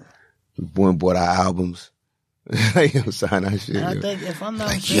 We went and bought our albums. Sign our shit." And I think if I'm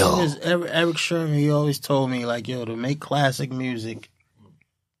not mistaken, Eric Sherman, he always told me like, "Yo, to make classic music,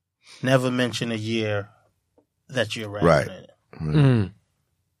 never mention a year that you're rapping it." Mm.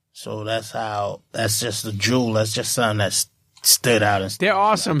 So that's just a jewel. That's just something that's stood out. And there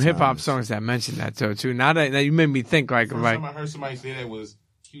are some hip hop songs that mention that too. Now that you made me think, like, first time I heard somebody say that was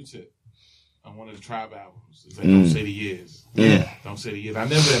Q-Tip on one of the Tribe albums. It's like, don't say the years. Yeah, don't say the years. I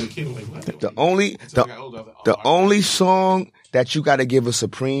never had a kid like what? The only song that you got to give a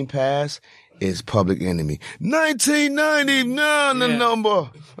supreme pass is Public Enemy. 1999, the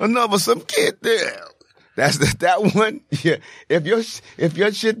number, some kid there. That's that one. Yeah. If your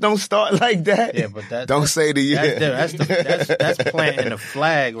shit don't start like that, but don't say the year. That's planting the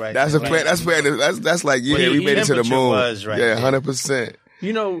flag right there. That's like we made it to the moon. 100%.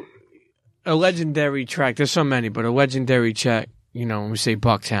 You know, a legendary track. There's so many, but a legendary track. You know, when we say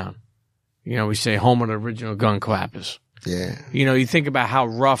Bucktown, you know, we say home of the original gun clappers. Yeah. You know, you think about how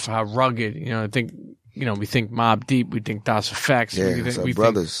rough, how rugged. You know, we think Mobb Deep, we think Das Effects. Yeah, we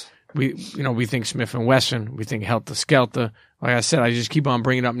brothers. We think Smif-N-Wessun, we think Helter Skelter. Like I said, I just keep on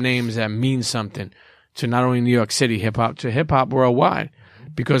bringing up names that mean something to not only New York City hip hop, to hip hop worldwide.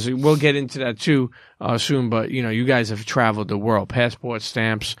 Because we'll get into that too soon. But you know, you guys have traveled the world. Passport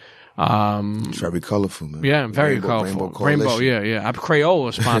stamps. It's very colorful, man. Yeah, very colorful. Rainbow, yeah.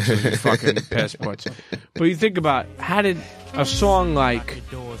 Crayola sponsors these fucking passports. But you think about, how did a song like,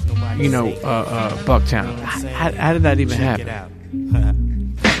 you know, Bucktown, how did that even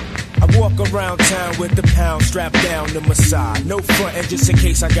happen? I walk around town with the pound strapped down to my side. No frontin', just in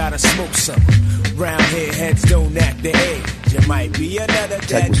case I gotta smoke some. Round here, heads don't act the age. It might be another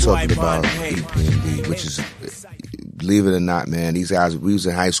Tech was talking about EPMD, which is, believe it or not, man, these guys, we was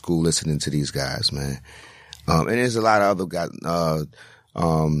in high school listening to these guys, man. And there's a lot of other guys,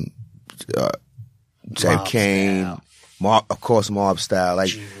 Ted Kane, of course, Mob Style,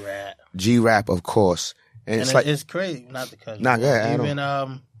 like G-Rap, of course. And it's like, it's crazy, not to cut you. Nah, go ahead.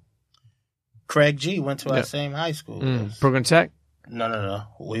 Even, Craig G went to our same high school. Brooklyn Tech? No.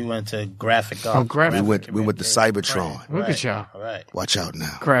 We went to Graphic Art. Oh, Graphic. We went to Cybertron. Look at y'all. Right. Watch out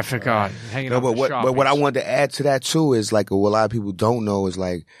now. Graphic Art. Hanging out. But what I wanted to add to that too is like, what a lot of people don't know is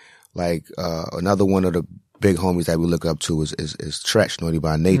like another one of the big homies that we look up to is Tretch, Naughty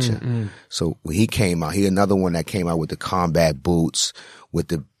by Nature. Mm-hmm. So when he came out, another one that came out with the combat boots, with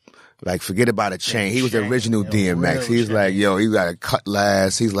the, like, forget about a chain. He was the original DMX. He's like, yo, he got a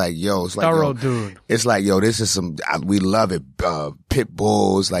cutlass. He's like, yo, it's like, thorough dude. It's like, yo, this is we love it. Pit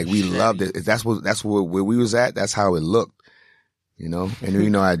bulls, like, we loved it. That's where we was at. That's how it looked, you know? And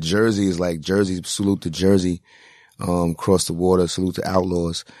you know, at Jersey is like Jersey, salute to Jersey, cross the water, salute to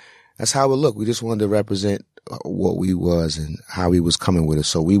Outlaws. That's how it looked. We just wanted to represent what we was and how we was coming with it.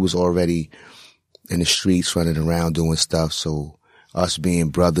 So we was already in the streets running around doing stuff. So us being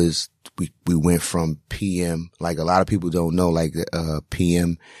brothers, we went from PM, like a lot of people don't know, like,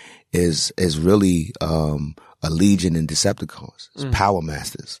 PM is really, a legion in Decepticons. It's Power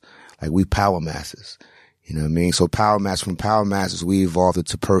Masters. Like, we Power Masters. You know what I mean? So from Power Masters, we evolved it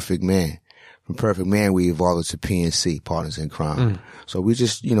to Perfect Man. From Perfect Man, we evolved it to PNC, Partners in Crime. So we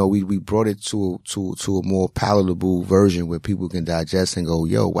just, you know, we brought it to a more palatable version where people can digest and go,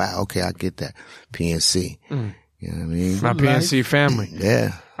 yo, wow, okay, I get that. PNC. You know what I mean? My PNC family.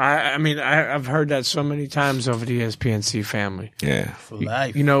 Yeah. I mean, I've heard that so many times over the years, PNC family. Yeah. For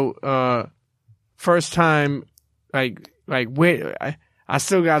life. You know, first time, like where, I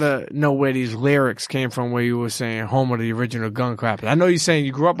still gotta know where these lyrics came from, where you were saying home of the original gun clappers. I know you're saying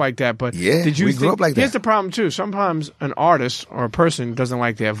you grew up like that, but did you grew up like that. Here's the problem too. Sometimes an artist or a person doesn't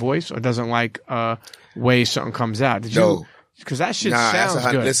like their voice or doesn't like, way something comes out. Did you? Because that shit sounds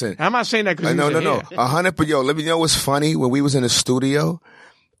good. Listen, I'm not saying that because no. 100, but yo, let me know what's funny. When we was in the studio,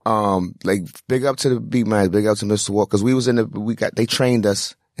 like, big up to the beat man, big up to Mr. Walker, because we was they trained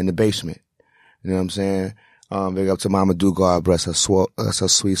us in the basement. You know what I'm saying? Big up to Mama Dugard, bless her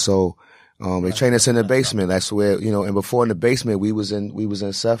sweet soul. They trained us in the basement. That's where, and before in the basement, we was in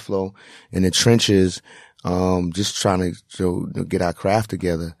Ceplo in the trenches, just trying to get our craft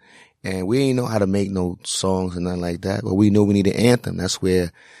together. And we didn't know how to make no songs and nothing like that, but we knew we needed an anthem. That's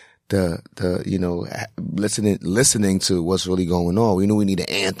where listening to what's really going on. We knew we needed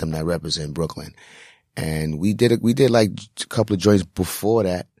an anthem that represent Brooklyn. And we did like a couple of joints before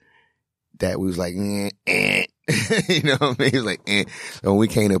that we was like, you know what I mean? It was like, So when we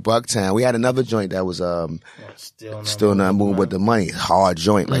came to Bucktown, we had another joint that was, still not moving with the money. Hard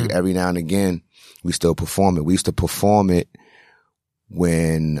joint. Like every now and again, we still perform it. We used to perform it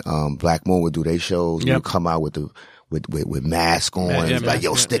when, Black Moon would do their shows. We would come out with mask on. Like,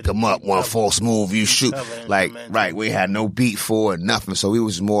 yo, stick them up. One false move, you shoot. Like, right. We had no beat for it, nothing. So we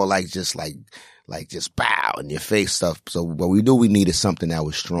was more like just bow in your face stuff. So, but we knew we needed something that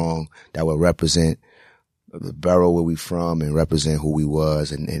was strong, that would represent the borough where we from and represent who we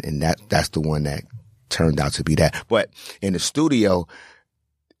was. And that's the one that turned out to be that. But in the studio,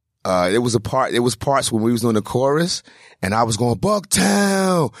 there was parts when we was doing the chorus and I was going,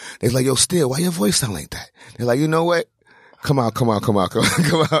 Bucktown. They was like, yo, Steel, why your voice sound like that? They're like, you know what? Come out.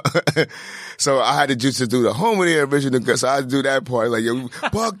 So I had to just do the home of the original, so I had to do that part. Like, yo,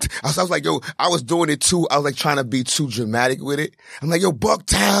 Bucktown. I was like, yo, I was doing it too. I was like trying to be too dramatic with it. I'm like, yo,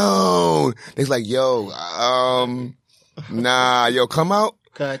 Bucktown. They's like, yo, nah, yo, come out.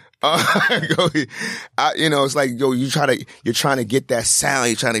 Cut. It's like, yo, you're trying to get that sound.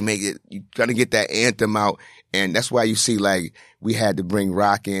 You're trying to get that anthem out. And that's why you see, like, we had to bring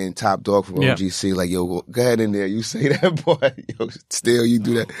Rock in, Top Dog from OGC. Like, yo, go ahead in there. You say that, boy. Yo, Still, you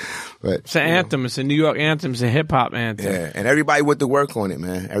do that. But it's an anthem. It's a New York anthem. It's a hip hop anthem. Yeah. And everybody went to work on it,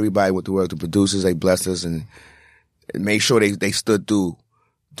 man. Everybody went to work. The producers, they blessed us and made sure they stood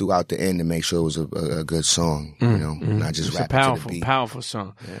throughout the end to make sure it was a good song, not just rapping to the beat. Powerful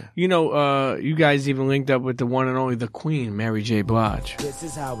song. Yeah. You guys even linked up with the one and only the Queen, Mary J Blige. This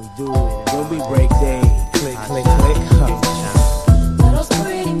is how we do it. When we break day, click, click, click. Those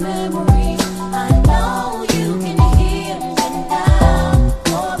pretty memories, I know you can hear me now.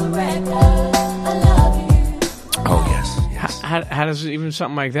 For the record, I love you. Oh yes. How does even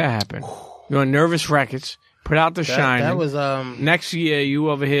something like that happen? You're on Nervous Records. Put out the Shinin. That was next year. You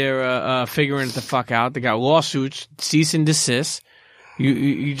over here figuring it the fuck out. They got lawsuits, cease and desist.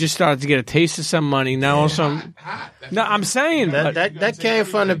 You just started to get a taste of some money. Now also, no, I'm saying that came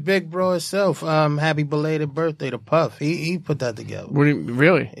from the big bro itself. Happy belated birthday to Puff. He put that together.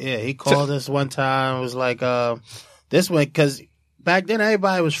 Really? Yeah, he called us one time. Was like this way because back then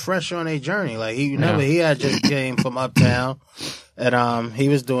everybody was fresh on their journey. Like he had just came from Uptown. And he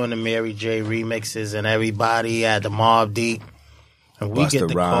was doing the Mary J remixes and everybody had the Mobb Deep. And we Busta get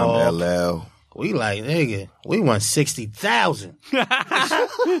the Rhyme, call. LL. We like, nigga, we won 60,000.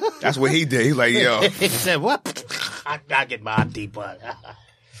 That's what he did. He like, yo. He said, what? I get Mobb Deep. All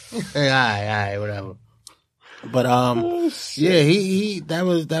right, whatever. But yeah, he that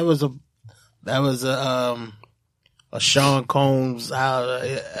was a Sean Combs.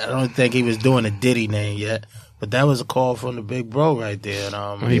 I don't think he was doing a Diddy name yet. But that was a call from the big bro right there.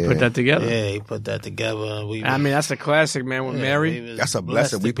 And, he put that together? Yeah, he put that together. That's a classic, man, with Mary. That's a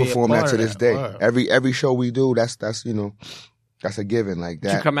blessing. We perform that to this day. Every show we do, that's that's a given like that.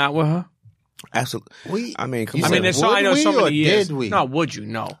 Did you come out with her? Absolutely. I know so many years. Did we? No, would you?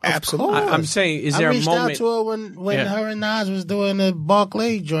 No. Absolutely. I'm saying, is there a moment? I reached out to her when her and Nas was doing the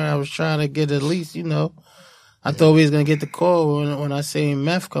Barclay joint. I was trying to get at least, I thought we was gonna get the call when I seen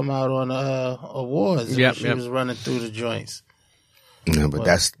Meth come out on awards. She was running through the joints. Yeah, but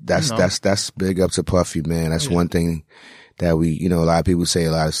that's big up to Puffy, man. That's one thing that we, a lot of people say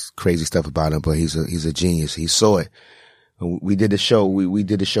a lot of crazy stuff about him, but he's a genius. He saw it. We did the show. We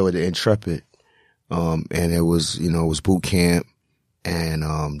did the show at the Intrepid, and it was it was boot camp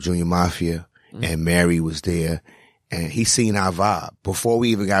and Junior Mafia and Mary was there. And he seen our vibe before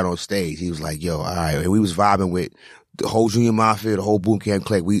we even got on stage. He was like, yo, all right. And we was vibing with the whole Junior Mafia, the whole boot camp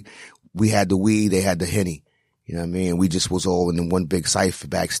clique. We had the weed, they had the Henny. You know what I mean? We just was all in one big cypher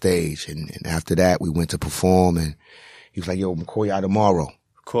backstage. And after that, we went to perform and he was like, yo, I'm gonna call y'all tomorrow.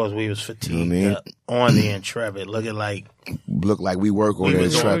 Of course, we was fatigued on the Intrepid, looking like we work on the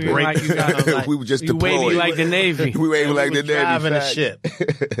Intrepid. We were just deployed. We wavy like the Navy. We wavy like the Navy. Driving the ship.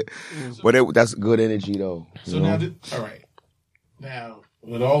 But that's good energy, though. So now, all right. Now,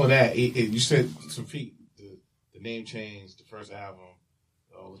 with all of that, you said some feet, the name change, the first album,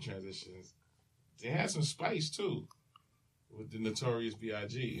 all the transitions. They had some spice too with the Notorious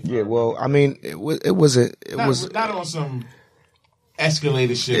B.I.G. Yeah, well, I mean, it was not on some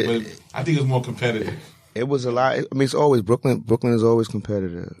escalated shit, but I think it was more competitive. It was a lot. I mean, it's always Brooklyn is always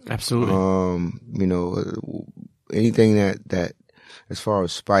competitive. Absolutely. You know, anything that as far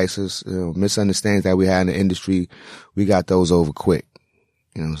as spices, misunderstandings that we had in the industry, we got those over quick.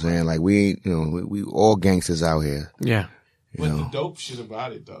 You know what I'm saying? Like we all gangsters out here. Yeah. But the dope shit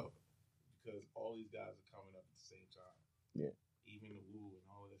about it though, because all these guys are coming up at the same time. Yeah. Even the Wu and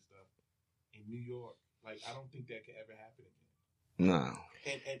all of that stuff in New York. Like I don't think that could ever happen again. No.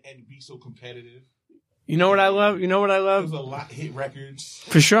 And be so competitive. You know what I love? There's a lot hit records.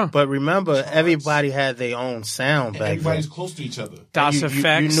 For sure. But remember, everybody had their own sound back Everybody's then. close to each other. Das You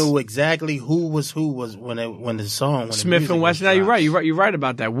Effects. knew exactly who was when the song. When Smif-N-Wessun. Now you're right. You're right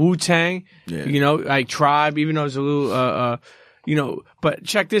about that. Wu-Tang. Yeah. You know, like Tribe. Even though it's a little, you know. But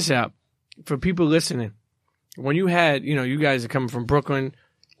check this out for people listening. When you had, you know, you guys are coming from Brooklyn,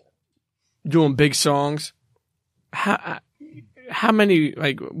 doing big songs. How many,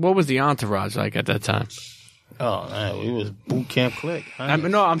 like, what was the entourage like at that time? Oh, man, we was boot camp clique.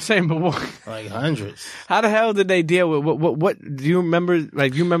 I'm saying, but what? Like hundreds. How the hell did they deal with, what, do you remember,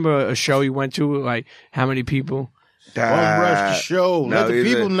 like, do you remember a show you went to, like, how many people? One rush the show. Let the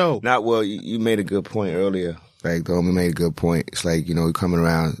people know. Not well, you made a good point earlier. Like, the homie made a good point. It's like, you know, coming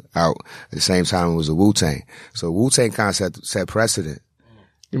around out at the same time it was a Wu-Tang. So Wu-Tang kind of set precedent.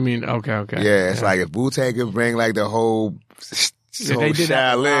 You mean, okay. Yeah, it's like if Wu-Tang could bring like the whole they did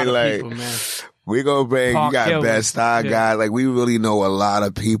that with a lot Shaolin, of like, people, man. we gonna bring, Park you got Hill, best style yeah. guys. Like, we really know a lot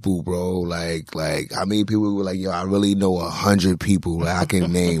of people, bro. Like, how many people were like, yo, I really know 100 people that I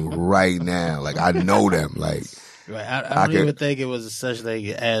can name right now. Like, I know them. Like, Right. I don't even think it was a such thing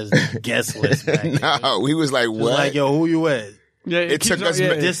as guest list back then. no, we was like, It was what? like, yo, who you with? Yeah, It took us,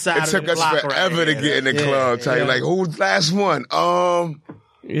 this side it of took the us block forever right to here. get in the Yeah, club. Tell you, yeah. like, who's the last one?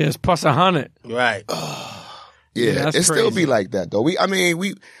 Yes, plus 100. Right. Yeah, that's it still crazy. be like that though. We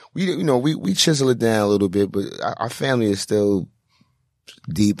you know, we chisel it down a little bit, but our family is still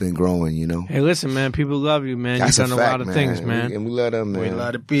deep and growing, you know. Hey, listen, man, people love you, man. That's You've done a a fact, lot of man. things, man. And we love them, man. We a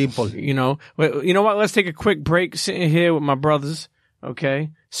lot of people. You know, you know what? Let's take a quick break. Sitting here with my brothers,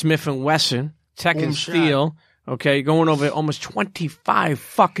 okay? Smif-N-Wessun, TEK and STEELE, okay? Going over almost 25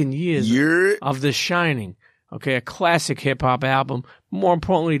 fucking years Yeah. of The Shining, okay? A classic hip hop album. More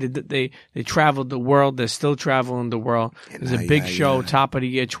importantly, they traveled the world. They're still traveling the world. There's a big show, top of the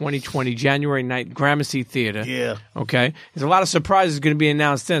year, 2020, January 9th, Gramercy Theater. Yeah. Okay? There's a lot of surprises going to be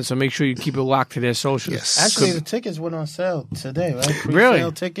announced then, so make sure you keep it locked to their socials. Yes. Actually, the tickets went on sale today, right? Pre-sale Really?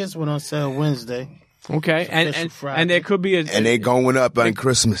 tickets went on sale Wednesday. Okay, Official Friday. and there could be And they going up on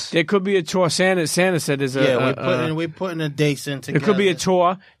Christmas. there could be a tour. Santa said there's a Yeah, we're putting the dates in together. there could be a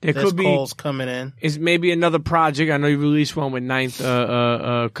tour. There There's could be calls coming in. is maybe another project. I know you released one with Ninth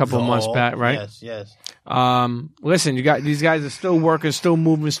a couple of months back, right? Yes. Listen, you got these guys are still working, still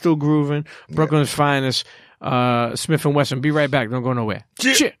moving, still grooving. Brooklyn's finest, Smif-N-Wessun. Be right back. Don't go nowhere.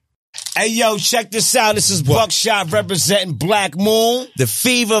 Shit. Hey, yo, check this out. This is Buckshot representing Black Moon, the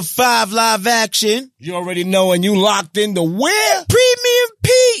Fever 5 live action. You already know, and you locked in the where? Premium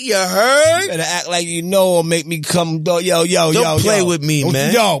Pete, you heard? Better act like you know or make me come. Yo. Don't play with me,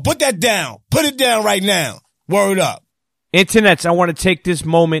 man. Yo, put that down. Put it down right now. Word up. Internets, I want to take this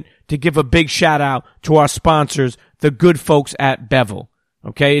moment to give a big shout out to our sponsors, the good folks at Bevel.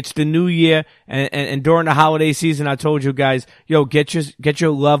 Okay, it's the new year, and during the holiday season, I told you guys, yo, get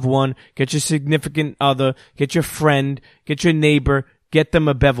your loved one, get your significant other, get your friend, get your neighbor, get them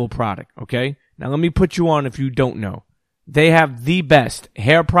a Bevel product, okay? Now let me put you on if you don't know. They have the best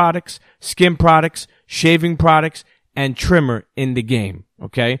hair products, skin products, shaving products, and trimmer in the game,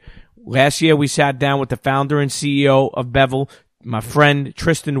 okay? Last year, we sat down with the founder and CEO of Bevel, my friend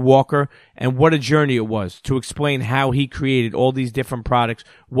Tristan Walker, and what a journey it was to explain how he created all these different products,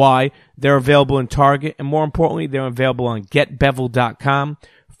 why they're available in Target, and more importantly, they're available on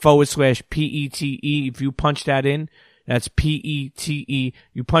getbevel.com/PETE. If you punch that in, that's PETE.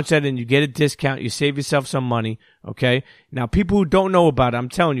 You punch that in, you get a discount, you save yourself some money, okay? Now, people who don't know about it, I'm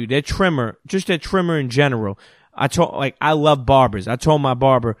telling you, their trimmer, just their trimmer in general, I love barbers. I told my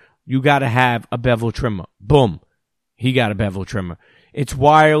barber, you gotta have a Bevel trimmer. Boom. He got a Bevel trimmer. It's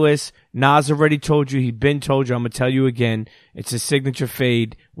wireless. Nas already told you. He's been told you. I'm going to tell you again. It's a signature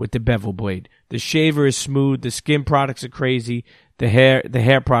fade with the Bevel blade. The shaver is smooth. The skin products are crazy. The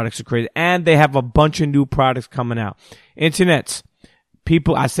hair products are crazy. And they have a bunch of new products coming out. Internets.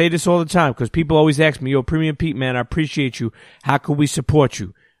 People, I say this all the time because people always ask me, yo, Premium Pete, man, I appreciate you. How can we support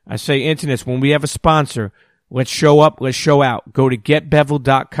you? I say, internets, when we have a sponsor, let's show up. Let's show out. Go to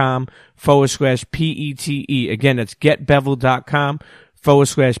getbevel.com/PETE. Again, that's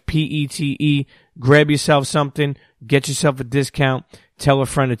getbevel.com/PETE. Grab yourself something. Get yourself a discount. Tell a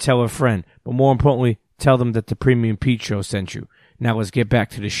friend to tell a friend. But more importantly, Tell them that the Premium Pete Show sent you. Now let's get back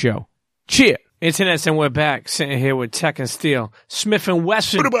to the show. CHEA! Internets, and we're back, sitting here with TEK and STEELE,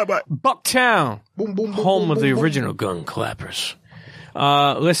 Smif-N-Wessun, Bucktown, home of the original gun clappers.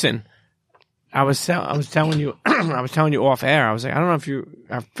 Listen, I was telling you, I was telling you off air. I was like, I don't know if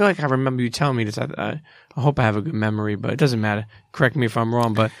I feel like I remember you telling me this. I hope I have a good memory, but it doesn't matter. Correct me if I'm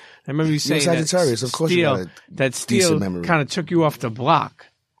wrong, but I remember you saying that STEELE kind of took you off the block.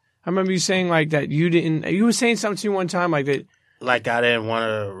 I remember you saying like that you were saying something to me one time like that. Like I didn't want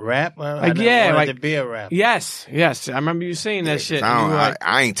to rap? Like, to be a rapper. Yes. I remember you saying that shit. I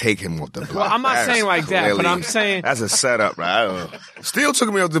ain't take him off the block. Well, I'm not saying like that, but I'm saying... That's a setup, right? I don't know. Still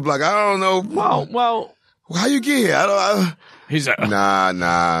took me off the block. I don't know. Well... How you get here? He's like... Nah.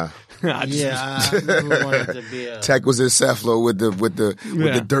 I never wanted to be a... TEK was in Cephalo with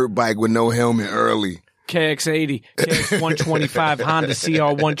the dirt bike with no helmet early. KX80, KX125, Honda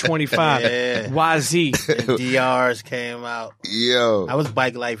CR125, YZ. And DRs came out. Yo. I was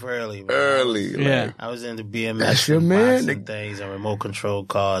bike life early, man. Early. I was into BMX. That's your man. And things and remote control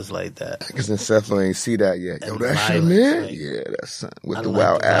cars like that. Because in Cephalo ain't see that yet. Yo, that's your man? Yeah, that's with the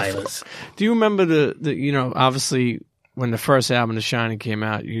wild Afro. Do you remember the obviously when the first album, The Shinin, came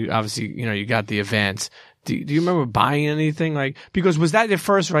out, you obviously, you got the Advance. Do you remember buying anything because was that your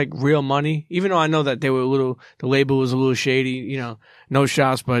first real money? Even though I know that they were the label was a little shady, no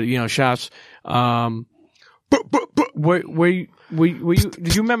shots, but shots. Were you,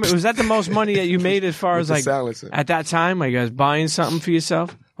 did you remember, was that the most money that you made as far as at that time, as buying something for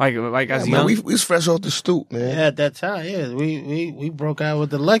yourself? Like as young? We was fresh off the stoop, man. Yeah, at that time, we broke out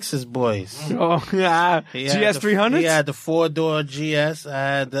with the Lexus boys. Oh, yeah. GS 300s? He had the 4-door GS. I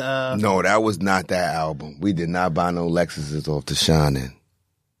had the... No, that was not that album. We did not buy no Lexuses off the Shinin.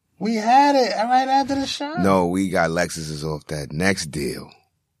 We had it right after the Shinin. No, we got Lexuses off that next deal.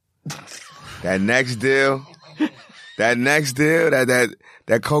 That next deal,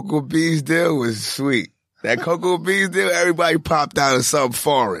 that Cocoa Bees deal was sweet. That Cocoa Bees deal, everybody popped out of something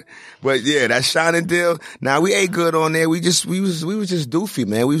foreign. But yeah, that Shinin deal, we ate good on there. We was just doofy,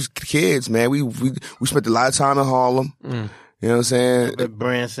 man. We was kids, man. We spent a lot of time in Harlem. You know what I'm saying? At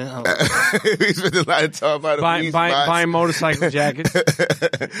Branson. We spent a lot of time buying motorcycle jackets.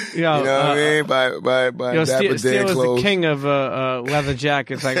 You know what I mean? By STEELE is the king of leather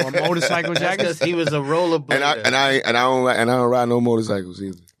jackets, motorcycle jackets. He was a rollerblader. And I don't ride no motorcycles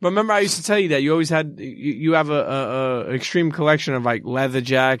either. But remember, I used to tell you that you always had you have a extreme collection of leather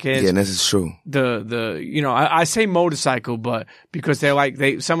jackets. Yeah, this is true. I say motorcycle, but because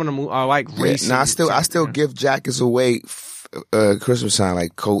some of them are racing. I still give jackets away Christmas time,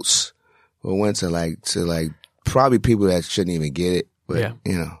 coats or winter, to probably people that shouldn't even get it. But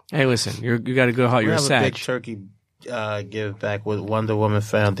Hey, listen, you got a good heart. You're a sag. We have a big turkey give back with Wonder Woman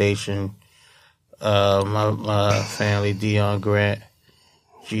Foundation. My family, Dion Grant.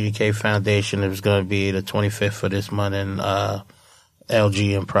 GDK Foundation. It was going to be the 25th for this month in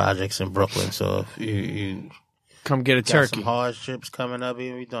LGM Projects in Brooklyn. So if you come get a turkey, some hardships coming up,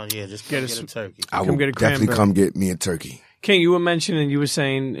 even we done. Yeah, just come get a turkey. I will definitely come get me a turkey. King, you were mentioning, you were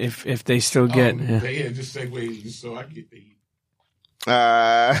saying if they still get just segue so I get the heat.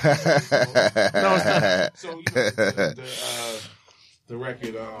 No, it's not. So the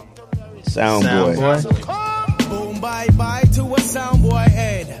record Soundboy. Boom, bye to a soundboy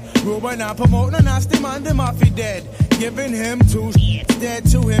head. Ruben not promote no nasty man, the mafia dead. Giving him two dead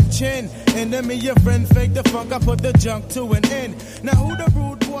to him chin. Enemy your friend fake the funk, I put the junk to an end. Now who the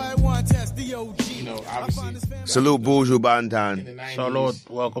rude boy want test the OG? Obviously. Salute Bourgeois Bantan. Salute,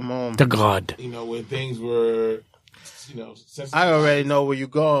 welcome home. The God. When things were, I already know where you're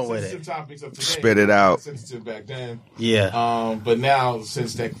going with it. Topics of today, spit it out. Sensitive back then. Yeah. But now,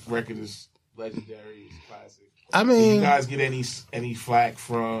 since that record is legendary, it's classic. I mean, did you guys get any flack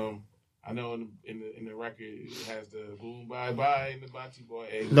from? I know in the record it has the boom bye bye and the Bati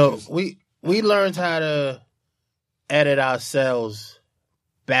boy. No, we learned how to edit ourselves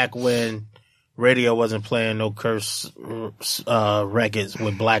back when radio wasn't playing no curse records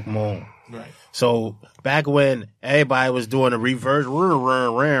with Black Moon. Right. So back when everybody was doing a reverse,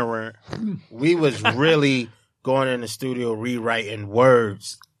 we was really going in the studio rewriting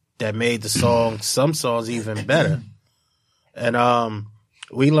words that made the song, some songs even better. And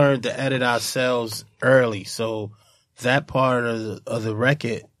we learned to edit ourselves early. So that part of the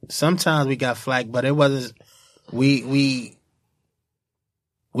record, sometimes we got flack, but it wasn't, we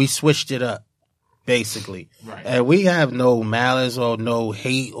switched it up, basically. Right. And we have no malice or no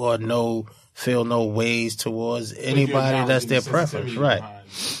hate or feel no ways towards anybody. That's their preference.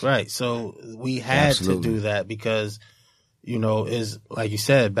 Right. So we had to do that because, is like you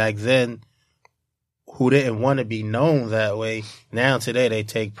said, back then, who didn't want to be known that way, now today they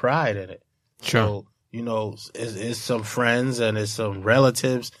take pride in it. Sure. So, you know, it's some friends and it's some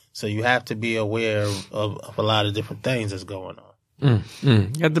relatives, so you have to be aware of a lot of different things that's going on.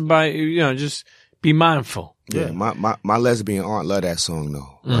 You have to buy, you know, just be mindful. Yeah, my lesbian aunt love that song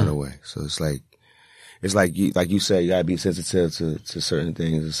though, right away. So it's like you said, you gotta be sensitive to certain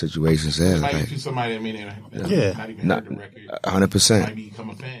things and situations. Somebody that not even heard the record, 100%. might become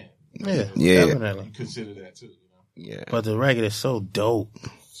a fan. Yeah, definitely. You consider that too. You know? Yeah, but the record is so dope.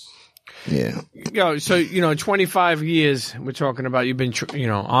 Yeah. Yo, so, you know, 25 years we're talking about. You've been, you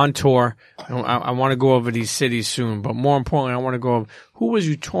know, on tour. I want to go over these cities soon, but more importantly, I want to go over who was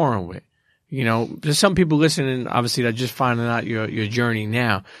you touring with? You know, there's some people listening, obviously, that are just finding out your journey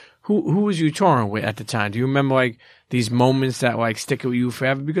now. Who was you touring with at the time? Do you remember, like, these moments that, like, stick with you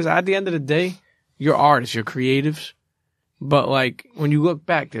forever? Because at the end of the day, you're artists, you're creatives. But, like, when you look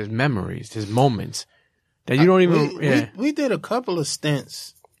back, there's memories, there's moments that you don't even... We did a couple of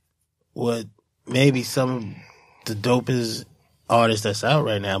stints with maybe some of the dopest artists that's out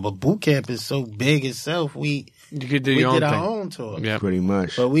right now. But Boot Camp is so big itself, we did our own tour. Yeah, pretty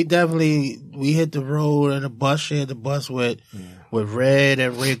much. But we hit the road and the bus, shared the bus with Red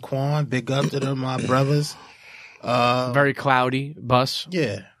and Raekwon. Big up to them, my brothers. Very cloudy bus.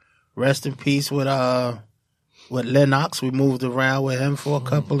 Yeah. Rest in peace with Lennox. We moved around with him for a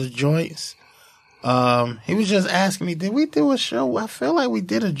couple of joints. He was just asking me, did we do a show? I feel like we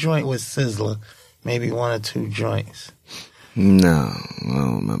did a joint with Sizzler. Maybe 1 or 2 joints. No, I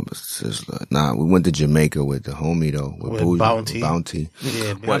don't remember Sizzler. Nah, we went to Jamaica with the homie though. With Bounty.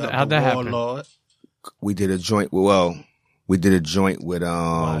 Yeah, how'd that happen? Lord. We did a joint, we did a joint with,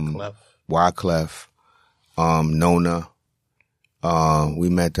 Wyclef, Nona. We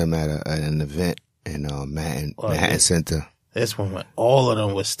met them at an event in, Manhattan Center. That's when all of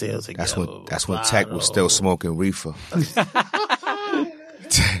them were still together. That's when Tech was still smoking reefer.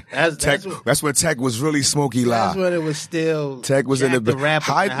 That's when Tech was really smoky live. That's when it was still. Tech was in the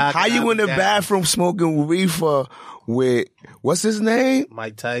bathroom. How you in the bathroom smoking reefer with what's his name?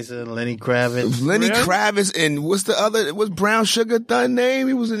 Mike Tyson, Lenny Kravitz. Kravitz, and what's Brown Sugar Thun name?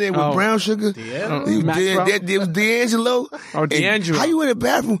 He was in there with Brown Sugar. It was D'Angelo. Oh, D'Angelo. How you in the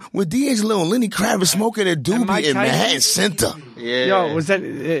bathroom with D'Angelo and Lenny Kravitz smoking a doobie in Manhattan Center? Yeah. Yo, was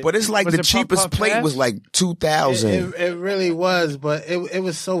that? But it's like the cheapest plate was like $2,000. It really was, but it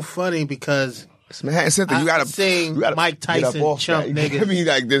was so funny because it's Manhattan Center. You gotta Mike Tyson chump niggas. I mean,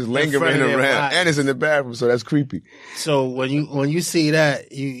 like this lingering around, and it's in the bathroom, so that's creepy. So when you see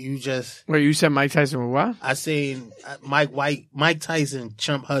that, you just wait. You said Mike Tyson was what? I seen Mike Tyson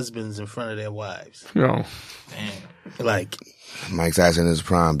chump husbands in front of their wives. Yo, damn, like. Mike Tyson is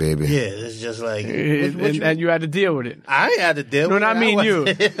prime, baby. Yeah, it's just like... and you had to deal with it. I had to deal with it. No, not mean you.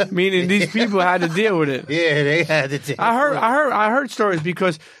 Meaning these people had to deal with it. Yeah, they had to deal with it. I heard stories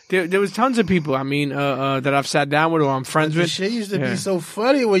because there was tons of people, I mean, that I've sat down with or I'm friends with. The shit used to be so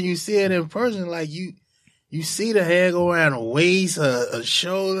funny when you see it in person. Like, you see the hair go around a waist, a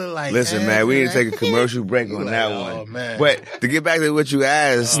shoulder, like... Listen, man, we need to take a commercial break on that one. Man. But to get back to what you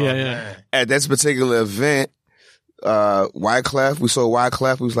asked, at this particular event, Wyclef, we saw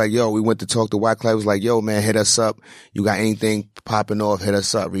Wyclef. We was like, yo, we went to talk to Wyclef. He was like, yo, man, hit us up. You got anything popping off? Hit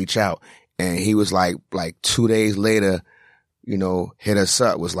us up. Reach out. And he was like 2 days later, you know, hit us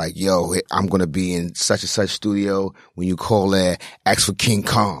up. Was like, yo, I'm going to be in such and such studio. When you call there, ask for King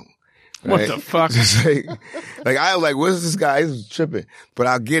Kong. What Right? the fuck? like I was like, what's this guy? He's tripping. But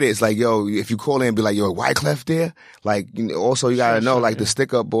I'll get it. It's like, yo, if you call in and be like, yo, Wyclef there? Like, you know, also you gotta know, like the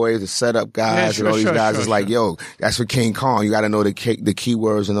stick up boys, the setup guys, and all these guys is like, yo, that's for King Kong. You gotta know the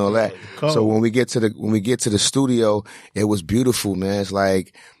keywords and all that. Cool. So when we get to the studio, it was beautiful, man. It's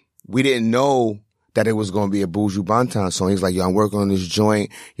like, we didn't know that it was going to be a Buju Banton song. He's like, yo, I'm working on this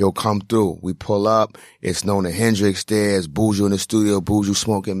joint. Yo, come through. We pull up. It's known to Hendrix there. It's Buju in the studio. Buju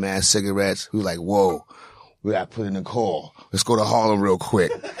smoking mad cigarettes. We like, whoa. We got to put in a call. Let's go to Harlem real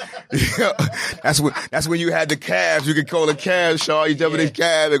quick. That's when you had the cabs. You could call the cab, Shaw. You jump in the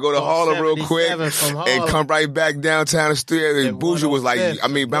cab and go to Harlem real quick and come right back downtown the studio. And Buju was like,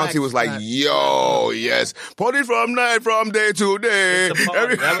 Bounty was like, yo, yes. Party from night, from day to day.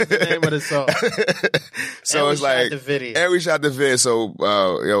 That was the name of the song. So it's like, and we shot the vid. So,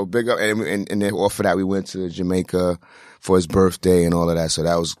 yo, big up. And then off of that, we went to Jamaica for his birthday and all of that. So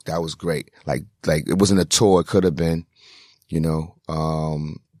that was great. Like it wasn't a tour. It could have been, you know.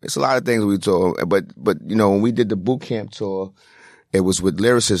 It's a lot of things we told, but you know, when we did the boot camp tour, it was with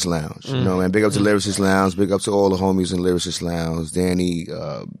Lyricist Lounge. You know, man, big up to Lyricist Lounge, big up to all the homies in Lyricist Lounge, Danny,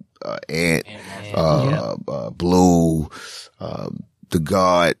 Ant, Blue, The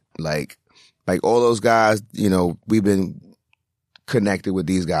God, like, like all those guys, you know, we've been connected with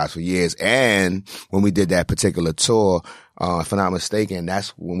these guys for years. And when we did that particular tour, if I'm not mistaken, that's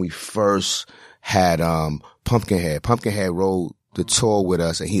when we first had Pumpkinhead. Pumpkinhead rode the tour with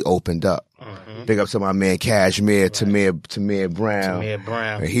us, and he opened up. Mm-hmm. Big up to my man Cashmere, Tamir Brown.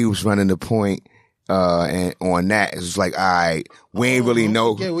 And he was running the point. And on that, it was like, all right, we ain't really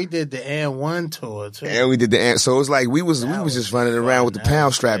know. Yeah, we did the And One tour too. And we did so it was like we was just running around with the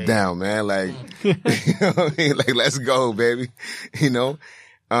pound strap down, man. Like, you know what I mean? Like, let's go, baby. You know?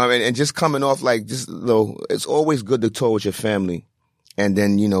 And just coming off like just, you know, it's always good to tour with your family. And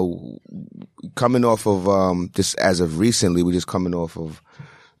then, you know, coming off of, just as of recently, we're just coming off of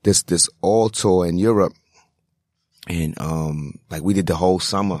this all tour in Europe. And, like we did the whole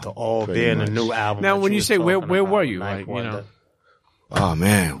summer. The all being a new album. Now, when you say where were you? Like, you know. Oh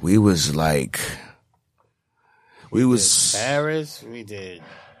man, we was like, we was Paris, we did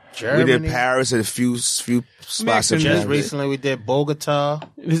Germany. We did Paris at a few spots. Just recently we did Bogota.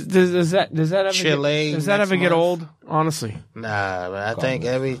 Does that ever Chile? Does that ever get old? Honestly, nah. But I think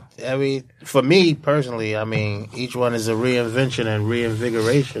every for me personally, I mean, each one is a reinvention and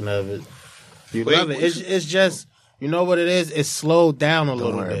reinvigoration of it. You love it. It's just, you know what it is? It's slowed down a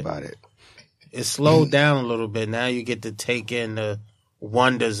little bit. Don't worry about it. It's slowed down a little bit. Now you get to take in the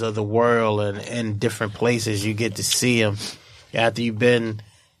wonders of the world and in different places. You get to see them after you've been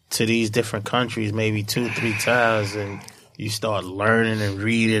to these different countries maybe 2-3 times, and you start learning and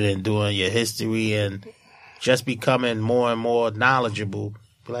reading and doing your history and just becoming more and more knowledgeable.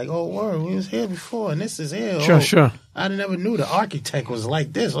 Be like, oh, word, we was here before, and this is here. Sure. I never knew the architect was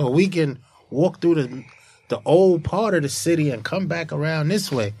like this. Or we can walk through the old part of the city and come back around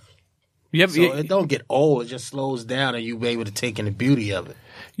this way. Yep. So it don't get old. It just slows down, and you be able to take in the beauty of it.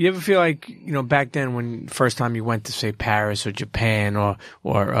 You ever feel like, you know, back then when first time you went to, say, Paris or Japan or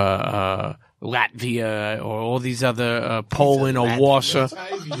Latvia or all these other Poland or Warsaw?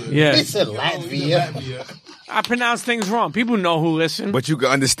 Yeah. They said Latvia. I pronounce things wrong. People know who listen. But you can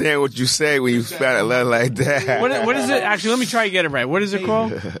understand what you say when you spell it like that. What is it? Actually, let me try to get it right. What is it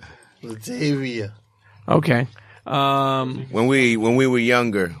called? Latvia. Okay. When we were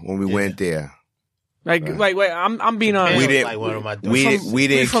younger, when we went there. Wait, I'm being honest. We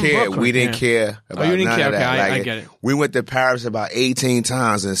didn't care. Brooklyn, we didn't care about you didn't none care. of that. Okay, Like, I get it. We went to Paris about 18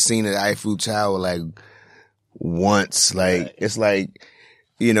 times and seen the Eiffel Tower like once. Like, it's like,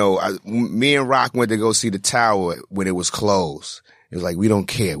 you know, me and Rock went to go see the tower when it was closed. It was like, we don't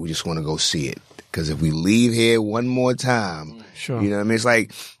care. We just want to go see it. Because if we leave here one more time, sure. You know what I mean? It's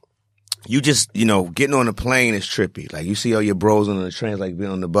like, you just, you know, getting on a plane is trippy. Like, you see all your bros on the trains, like being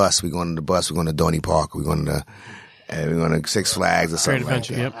on the bus. We're going on the bus. We're going to Donny Park. We're going to Six Flags or something like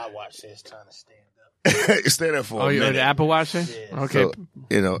that. Yep. I watched this trying to stand up. Stand up for a minute. you're the Apple Watch thing? Yeah. Okay. So,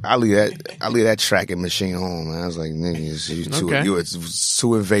 you know, I leave that tracking machine home, man. I was like, nigga, it's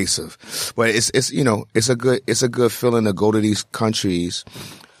too invasive. But it's you know, it's a good feeling to go to these countries,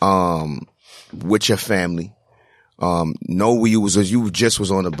 with your family. Know where you just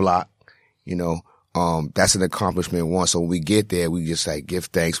was on the block. You know, that's an accomplishment one. So when we get there, we just like give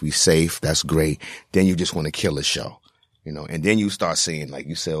thanks. We safe. That's great. Then you just want to kill a show, you know, and then you start seeing, like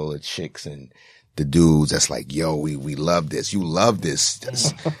you said, all the chicks and the dudes that's like, yo, we love this. You love this.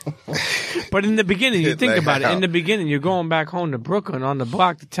 But in the beginning, you think Like, about it. In the beginning, you're going back home to Brooklyn on the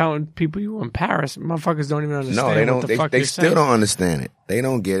block to telling people you were in Paris. Motherfuckers don't even understand. No, they don't. What the fuck They you're still saying. don't understand it. They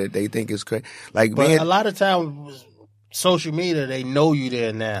don't get it. They think it's crazy. Like, But man, a lot of times, social media, they know you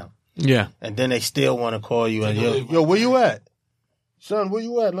there now. Yeah. And then they still want to call you and yo, where you at? Son, where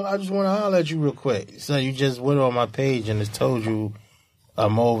you at? Look, I just want to holler at you real quick. Son, you just went on my page and it's told you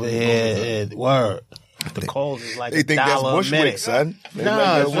I'm over here at word. The calls is like they think that's $1 a Bushwick, minute. son. They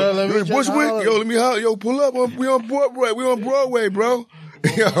Nah, like, son, let me just Bushwick, holler. yo, let me holler. Yo, pull up. We on Broadway. We on Broadway, bro.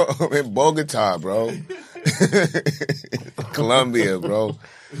 Yo, in Bogota, bro. Colombia, bro.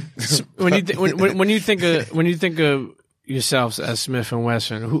 When you think of yourselves as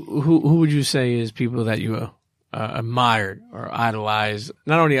Smif-N-Wessun, who would you say is people that you admired or idolized?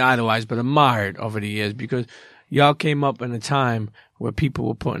 Not only idolized, but admired over the years, because y'all came up in a time where people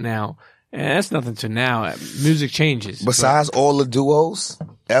were putting out, and that's nothing to now. Music changes. Besides all the duos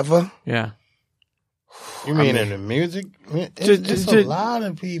ever? Yeah. You mean in the music? It's a lot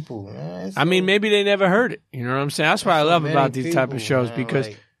of people, man. I mean, maybe they never heard it. You know what I'm saying? That's what I love about these type of shows, because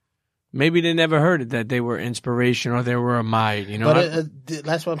maybe they never heard it, that they were inspiration or they were admired, you know? But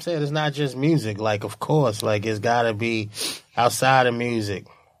that's what I'm saying. It's not just music. Like, of course, like, it's got to be outside of music.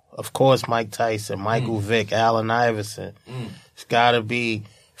 Of course, Mike Tyson, Michael Vick, Allen Iverson. It's got to be,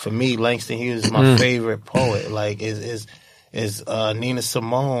 for me, Langston Hughes is my favorite poet. Like, It's Nina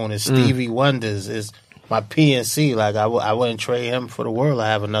Simone. It's Stevie Wonders. It's my PNC. Like I wouldn't trade him for the world. I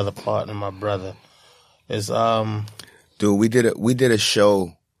have another partner, my brother. It's Dude, we did a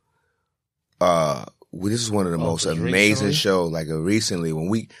show. This is one of the most amazing shows. Like recently, when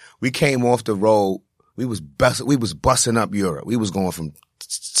we came off the road, we was busting up Europe. We was going from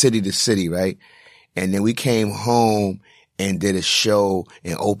city to city, right? And then we came home and did a show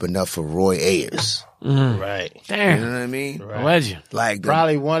and opened up for Roy Ayers. Right. Damn. You know what I mean? Right. Legend. Like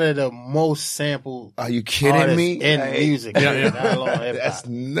probably one of the most sampled. Are you kidding me? In like, music. That's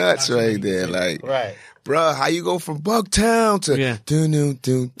nuts right there. Like, right. Bruh, how you go from Bucktown to just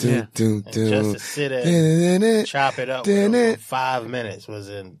to sit there and chop it up for 5 minutes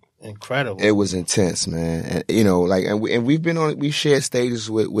was incredible. It was intense, man. And you know, like, and we've shared stages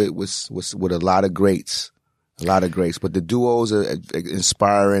with a lot of greats. A lot of greats, but the duos are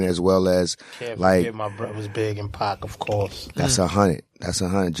inspiring as well as Can't like forget my brother's Big and Pac, of course. That's 100. That's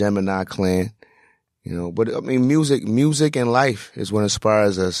 100. Gemini Clan, you know. But I mean, music and life is what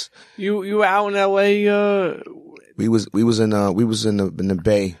inspires us. You out in L.A. We was in the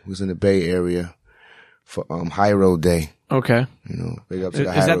Bay. We was in the Bay area for High Road Day. Okay. You know, big up to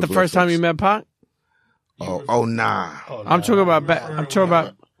the Is that the first time you met Pac? Oh nah. I'm talking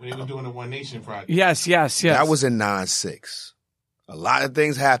about. When they were doing the One Nation project. Yes. That was in 9-6. A lot of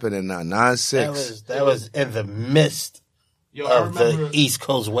things happened in 9-6. That was in the midst of the East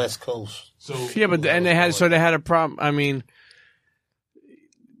Coast, West Coast. So they had a problem. I mean,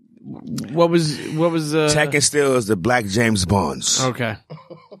 what was TEK and STEELE is the Black James Bonds. Okay.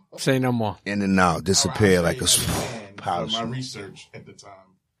 Say no more. In and out, disappear like a power. My research at the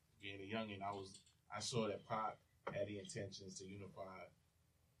time, being a youngin', I saw that Pac had the intentions to unify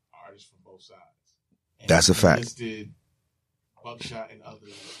artists from both sides. And that's a fact. Listed Buckshot and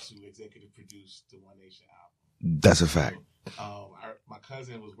others to executive produce the One Nation album. That's a fact. So, my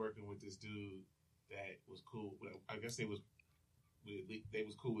cousin was working with this dude that was cool. I guess they was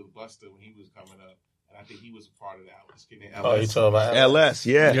cool with Buster when he was coming up, and I think he was a part of that. This kid named LS. Oh, you talking about LS?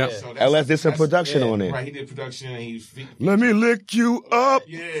 Yeah. So LS did some production on it. Right, he did production, and let me lick you up.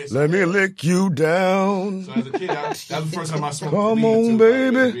 Yeah, let me lick you down. So as a kid, that was the first time I smoked. Come on,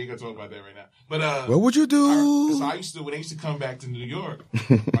 baby. We ain't gonna talk about that right now. But what would you do? So when they used to come back to New York,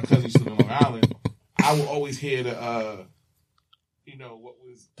 my cousin used to live on Long Island. I would always hear what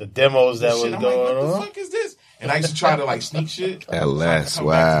was the demos that was going on. What the fuck is this? And I used to try to sneak shit. LS,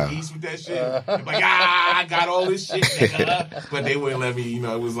 wow. East with that shit. Like, I got all this shit, nigga. But they wouldn't let me.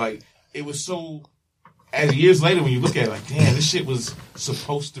 It was like it was so. As years later, when you look at it, like, damn, this shit was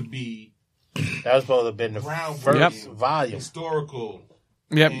supposed to be. That was supposed to have been the first volume, historical.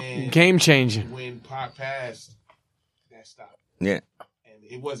 Yep, game changing. When Pac passed, that stopped. Yeah, and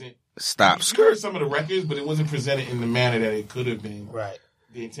it wasn't. Stop. You heard some of the records, but it wasn't presented in the manner that it could have been. Right.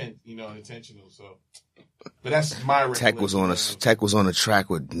 The intent, intentional. So, but that's my TEK was on a track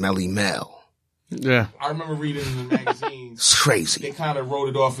with Melly Mel. Yeah. I remember reading in the magazines. It's crazy. They kind of wrote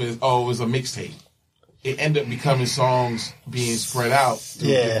it off as, it was a mixtape. It ended up becoming songs being spread out through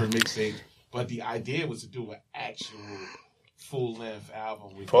different mixtapes. But the idea was to do an actual full-length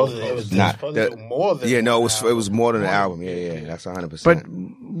album. With it was more than it was more than an album. Yeah, that's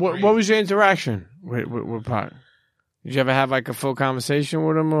 100%. But what was your interaction with Pac? Did you ever have like a full conversation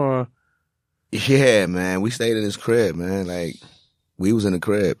with him, or? Yeah, man, we stayed in his crib, man. Like we was in the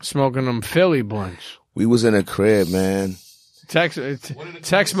crib smoking them Philly blunts. We was in the crib, man. TEK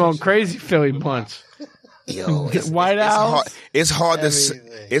smoked crazy Philly blunts. Yo, White House. It's hard to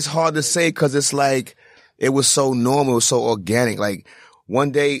say because it's like it was so normal, it was so organic. Like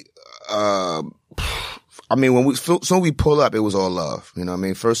one day, I mean, when soon we pull up, it was all love. You know what I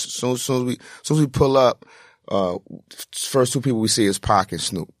mean? First, soon as we pull up, first two people we see is Pac and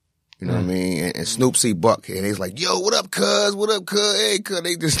Snoop. You know what I mean? And Snoop see Buck, and he's like, "Yo, what up, cuz? What up, cuz? Hey, cuz."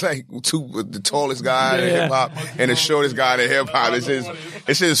 They just like the tallest guy in hip hop and the shortest guy in hip hop. It's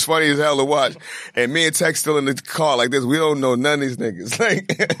just funny as hell to watch. And me and TEK still in the car like this. We don't know none of these niggas. Like,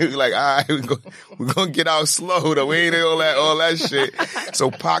 we're like, all right, we're gonna get out slow though. We ain't all that shit. So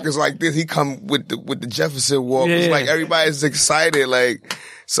Pac is like this. He come with the Jefferson walk. It's like everybody's excited. Like.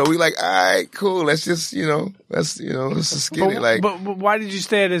 So we like, all right, cool. Let's just, let's just get it. Like, but why did you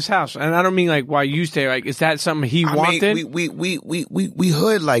stay at his house? And I don't mean like why you stay. Like, is that something he wanted? We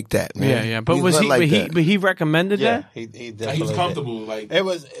hood like that, man. Yeah. But he recommended that? He he was comfortable. Like it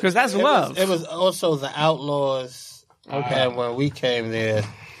was because that's love. It was also the Outlaws. Okay, and when we came there,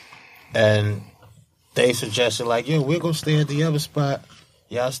 and they suggested like, yo, we're gonna stay at the other spot.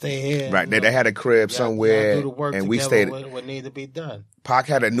 Y'all stay here. Right. They had a crib somewhere, do the work and we stayed. What needed to be done. Pac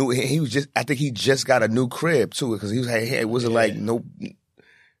had a new. I think he just got a new crib too, because he was. It wasn't like no.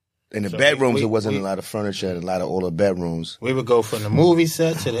 In the bedrooms, it wasn't a lot of furniture and a lot of older bedrooms. We would go from the movie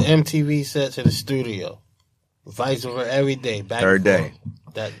set to the MTV set to the studio, vice versa every day. Back Third day.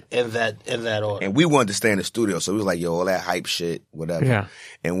 In that order. And we wanted to stay in the studio, so we was like, yo, all that hype shit, whatever. Yeah.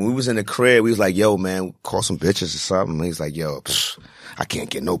 And when we was in the crib, we was like, yo, man, call some bitches or something. And he's like, yo, I can't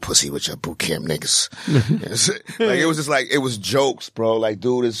get no pussy with your boot camp niggas. Like, it was just like, it was jokes, bro. Like,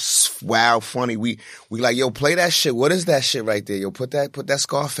 dude, it's wild, funny. We like, yo, play that shit. What is that shit right there? Yo, put that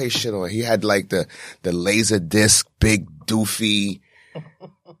Scarface shit on. He had like the laser disc, big doofy.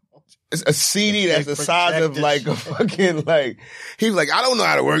 It's a CD that's the size of like a fucking like. He was like, I don't know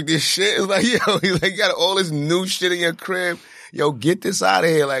how to work this shit. It's like, yo, he's like, you got all this new shit in your crib. Yo, get this out of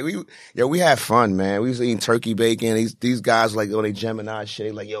here. Like we had fun, man. We was eating turkey bacon. These guys like on they Gemini shit.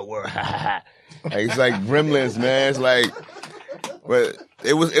 They like, yo, we're like, it's like Gremlins, man. It's like, but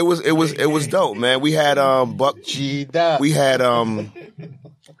it was dope, man. We had Buck G. We had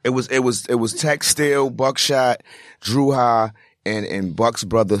it was TEK, STEELE, Buckshot, Drew High. And Buck's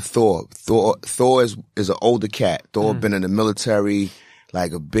brother Thor. Thor is an older cat. Thor been in the military,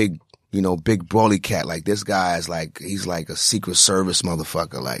 like a big brawly cat. Like this guy is like, he's like a Secret Service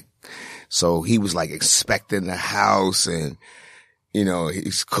motherfucker. Like, so he was like expecting the house and,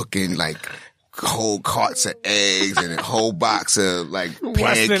 he's cooking like whole carts of eggs and a whole box of like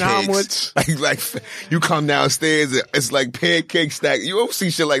pancakes. Omelets. Like you come downstairs, it's like pancake stack. You don't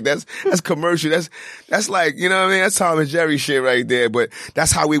see shit like that. That's commercial. That's like, you know what I mean? That's Tom and Jerry shit right there. But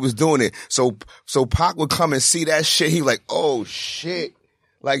that's how we was doing it. So Pac would come and see that shit. He like, oh shit.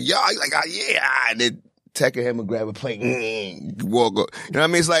 Like, y'all, like, yeah. And then TEK and him would grab a plate, walk up. You know what I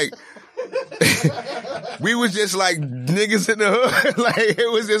mean? It's like, we was just like niggas in the hood. Like,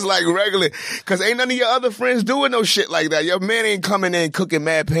 it was just like regular. Cause ain't none of your other friends doing no shit like that. Your man ain't coming in cooking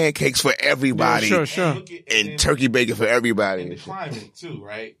mad pancakes for everybody. Yeah, sure. And turkey bacon for everybody. And the climate too,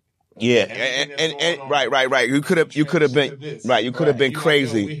 right? Yeah. And right. You could have been, right. You could have been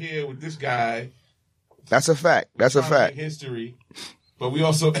crazy. We're here with this guy. That's a fact. That's a fact. History. But we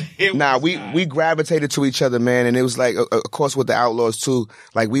also we gravitated to each other, man, and it was like, of course, with the Outlaws too.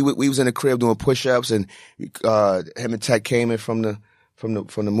 Like we was in the crib doing push-ups, and him and TEK came in from the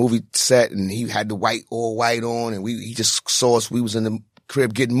movie set, and he had the all white on, and he just saw us. We was in the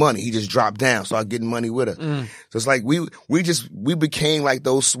crib getting money. He just dropped down, started getting money with us. So it's like we became like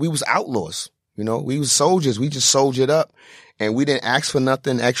those. We was outlaws, We was soldiers. We just soldiered up, and we didn't ask for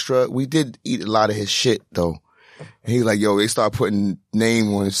nothing extra. We did eat a lot of his shit though. And he's like, yo, they start putting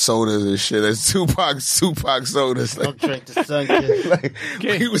name on his sodas and shit. That's Tupac sodas. Like, don't drink the sun, kid. Like,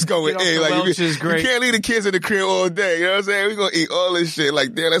 he was going in. Like, you can't leave the kids in the crib all day. You know what I'm saying? We're going to eat all this shit.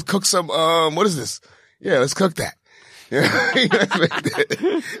 Like, damn, let's cook some, what is this? Yeah, let's cook that.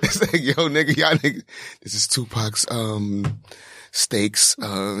 It's like, yo, nigga, y'all nigga, this is Tupac's, steaks,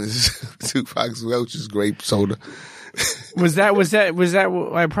 this is Tupac's Welch's grape soda. Was that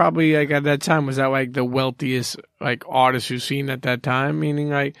like probably like at that time, was that like the wealthiest like artist you've seen at that time? Meaning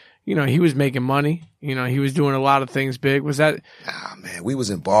like, he was making money, he was doing a lot of things big. Was that? Ah, man, we was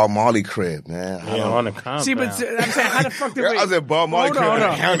in Bob Marley crib, man. On the compound. See, but I'm saying, how the fuck did we? I was in Bob Marley crib in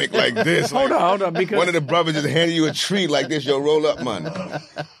a hammock like this. Hold on, because one of the brothers just handed you a treat like this. Yo, roll up, man.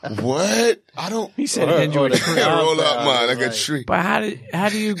 What? I don't. He said hand you a treat. Roll up, man, like a treat. But how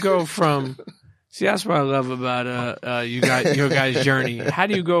do you go from? See, that's what I love about your guys' journey. How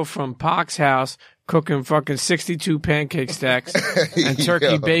do you go from Pac's house cooking fucking 62 pancake stacks and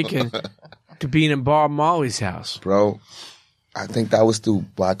turkey bacon to being in Bob Marley's house? Bro, I think that was through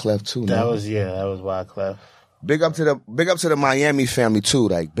Wyclef too. That was Wyclef. Big up to the Miami family too.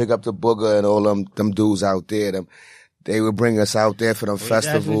 Like big up to Booger and all them dudes out there. They would bring us out there for them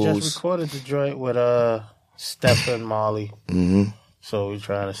festivals. We just recorded the joint with Steph and Molly. Mm-hmm. So we're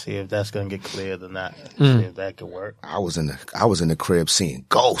trying to see if that's gonna get cleared or not. See if that could work. I was in the crib seeing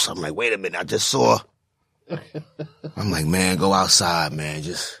ghosts. I'm like, wait a minute, I just saw. I'm like, man, go outside, man.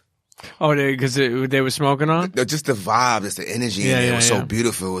 Just. Oh, because they were smoking on? Just the vibe, just the energy. Yeah, it was so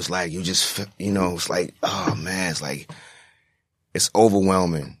beautiful. It was like, you just, it's like, oh man, it's like, it's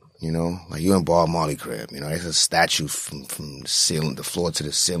overwhelming. Like you're in Bob Marley crib. There's a statue from the ceiling, the floor to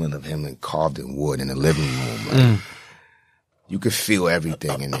the ceiling of him and carved in wood in the living room. Like, you could feel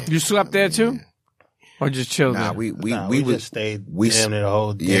everything in there. You slept there too? Or just chilled there? We just stayed damn near the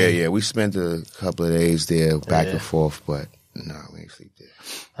whole day. Yeah. We spent a couple of days there back and forth, but no, we ain't sleep there.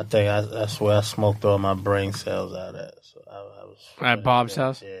 I think that's where I smoked all my brain cells out at. So I was at Bob's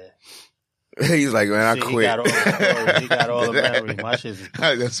house? Yeah. He's like, man, I See, quit. He got all the stories. He got all the memories. My shit's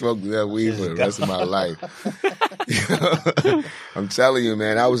I just smoked that weed for the rest of my life. I'm telling you,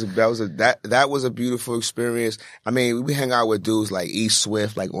 man, that was a beautiful experience. I mean, we hang out with dudes like E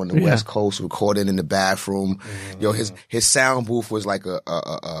Swift, like on the West Coast, recording in the bathroom. Yo, his sound booth was like a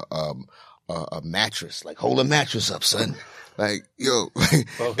mattress. Like, hold a mattress up, son. Like, yo.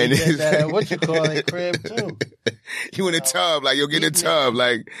 Well, and did that, what you call it, crib too. You in a tub, like, yo, get in a tub,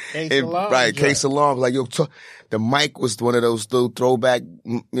 like, Right, case alarm, like, yo, the mic was one of those little throwback,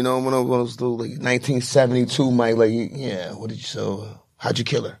 you know, one of those little, like, 1972 mic, like, yeah, how'd you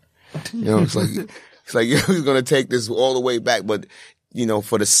kill her? You know, it's like, yo, he's gonna take this all the way back, but, you know,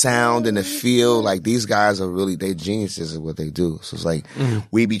 for the sound and the feel, like, these guys are really, they geniuses at what they do. So it's like,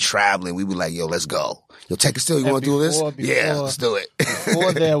 we be traveling, we be like, yo, let's go. Yo, TEK and STEELE, you want to do this? Yeah, let's do it.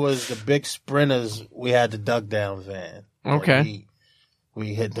 Before there was the big sprinters, we had the Duckdown van. Okay.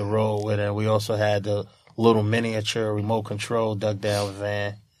 We hit the road with it. We also had the little miniature remote control Duckdown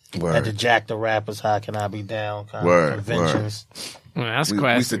van. Word. Had the Jack the Rapper's How Can I Be Down kind of conventions. Well, that's we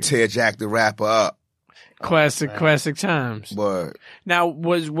classic. used to tear Jack the Rapper up. Classic times. Word. Now,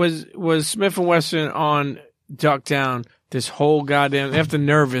 was Smif-N-Wessun on Duckdown this whole goddamn, after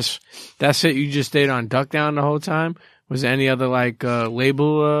Nervous, that's it, you just stayed on Duckdown the whole time? Was there any other, like,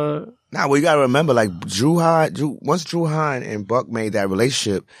 label, Nah, well, you gotta remember, like, once Drew Hine and Buck made that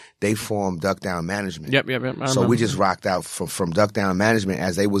relationship, they formed Duckdown Management. Yep. So we just rocked out from Duckdown Management.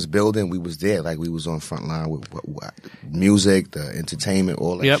 As they was building, we was there. Like, we was on front line with music, the entertainment,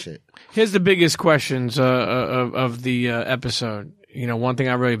 all that shit. Here's the biggest questions, of the, episode. You know, one thing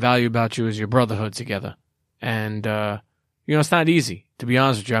I really value about you is your brotherhood together. And, you know, it's not easy, to be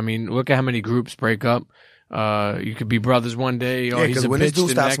honest with you. I mean, look at how many groups break up. You could be brothers one day. Yeah, because when this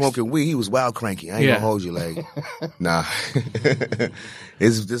dude stopped smoking weed, he was wild cranky. I ain't gonna hold you, like, nah.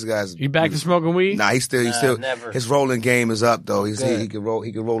 This guy's. You back to smoking weed? Nah, he's still. Never. His rolling game is up though. He can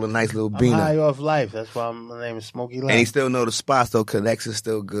roll a nice little beaner. I'm high off life. That's why my name is Smokey Life. And he still know the spots though. Connects is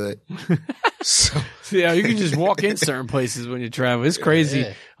still good. So yeah, you can just walk in certain places when you travel. It's crazy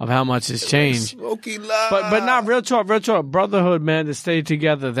of how much has changed. Smokey Life. But not real talk. Brotherhood, man, to stay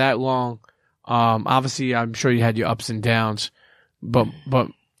together that long. Obviously, I'm sure you had your ups and downs, but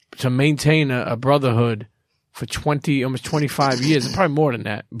to maintain a brotherhood for almost 25 years, probably more than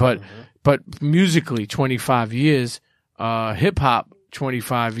that, but musically 25 years, hip hop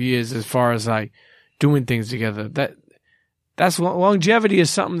 25 years, as far as like doing things together. That's longevity is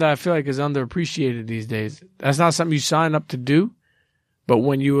something that I feel like is underappreciated these days. That's not something you sign up to do, but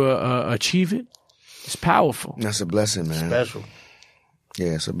when you achieve it, it's powerful. That's a blessing, man. Special.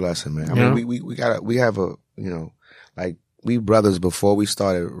 Yeah, it's a blessing, man. I mean, we have a, you know, like, we brothers before we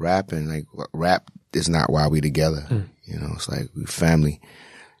started rapping. Like, rap is not why we together. You know, it's like we family,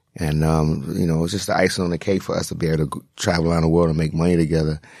 and you know, it's just the icing on the cake for us to be able to travel around the world and make money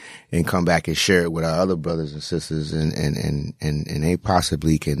together, and come back and share it with our other brothers and sisters, and they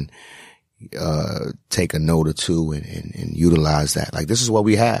possibly can take a note or two and utilize that. Like, this is what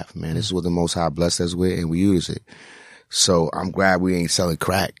we have, man. This is what the Most High blessed us with, and we use it. So I'm glad we ain't selling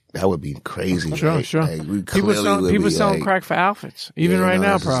crack. That would be crazy. Sure, right? sure. Like, we people selling like, crack for outfits, even right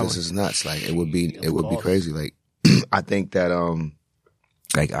now, probably. This is nuts. Like, it would be crazy. Like, I think that,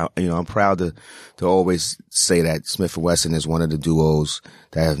 like, I'm proud to always say that Smif-N-Wessun is one of the duos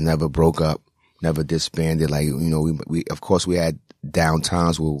that have never broke up, never disbanded. Like, you know, we of course we had down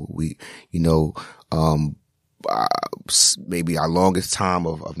times where we, you know, maybe our longest time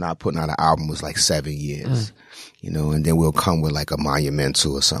of not putting out an album was like 7 years. You know, and then we'll come with like a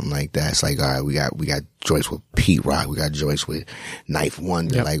monumental or something like that. It's like, all right, we got joints with Pete Rock, we got joints with Knife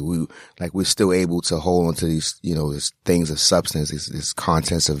Wonder. Yep. Like we're still able to hold on to these, you know, these things of substance, these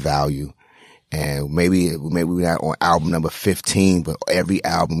contents of value. And maybe we're not on album number 15, but every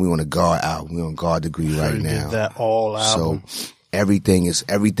album, we on a guard album, we on guard degree right now. That all album. So everything is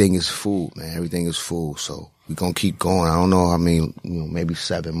full, man. Everything is full. So we're gonna keep going. I don't know. I mean, you know, maybe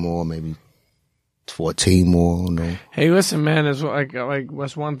 7 more, maybe 14 more. You know. Hey, listen, man. It's like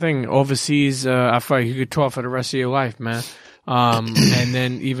what's one thing overseas? I feel like you could tour for the rest of your life, man. And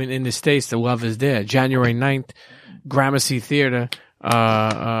then even in the States, the love is there. January 9th, Gramercy Theater,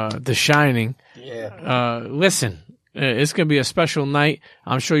 The Shining. Yeah. Listen, it's gonna be a special night.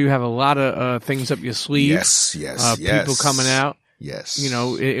 I'm sure you have a lot of things up your sleeve. Yes. People coming out. Yes. You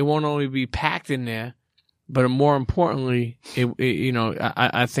know, it won't only be packed in there, but more importantly, you know,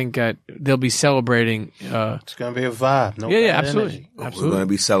 I think that they'll be celebrating. It's going to be a vibe. Absolutely. We're going to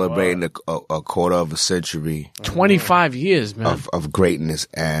be celebrating a quarter of a century. 25 years, man. Of greatness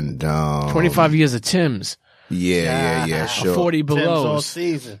and, 25 years of Tim's. Yeah, sure. 40 Tim's below. all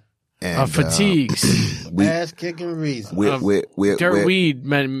season. And, fatigues. Ass kicking reason. Dirt weed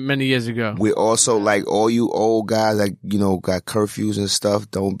many years ago. We also like all you old guys that, got curfews and stuff.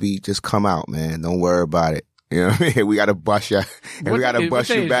 Just come out, man. Don't worry about it. You know what I mean? We gotta bust you, and we gotta bust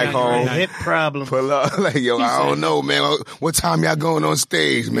you back home. Hip problem. Pull up, like, yo, I don't know, man. What time y'all going on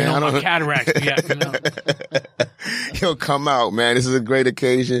stage, man? I don't know. Cataracts. Yo, come out, man. This is a great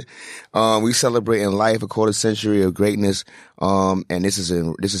occasion. We celebrating life, a quarter century of greatness. And this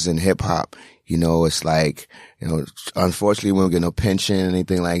is in hip hop. It's like, unfortunately we don't get no pension,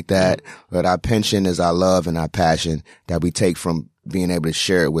 anything like that. But our pension is our love and our passion that we take from being able to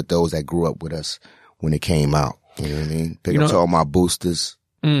share it with those that grew up with us when it came out. You know what I mean? Pick up to all my boosters.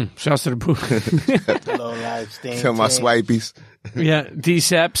 Shouts to the boosters. Tell my swipies. Yeah,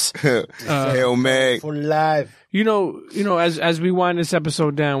 D-Seps. Hail Mag. For life. As we wind this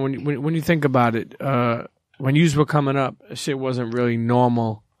episode down, when you think about it, when yous were coming up, shit wasn't really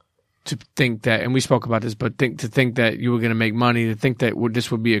normal to think that, and we spoke about this, but to think that you were going to make money, to think that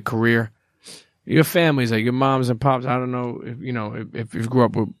this would be a career. Your families, like your moms and pops, I don't know if you grew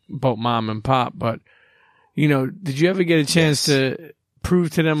up with both mom and pop, but, did you ever get a chance to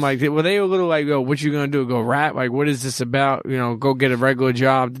prove to them, like, were they a little like, yo, what you going to do? Go rap? Like, what is this about? Go get a regular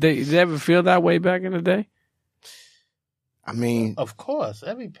job. Did they ever feel that way back in the day? I mean, of course,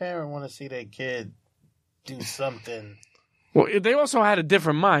 every parent want to see their kid do something. Well, they also had a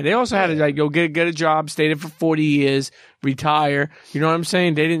different mind. They also had to like go get a job, stay there for 40 years, retire. You know what I'm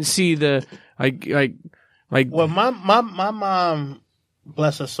saying? They didn't see the like. Well, my mom,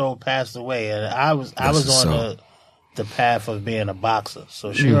 bless her soul, passed away, and I was on the path of being a boxer,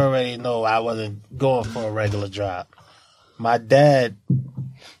 so she already know I wasn't going for a regular job. My dad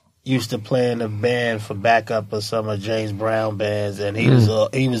used to play in a band for backup of some of James Brown bands, and he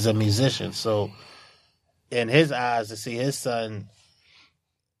was a musician, so. In his eyes, to see his son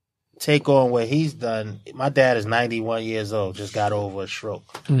take on what he's done. My dad is 91 years old, just got over a stroke.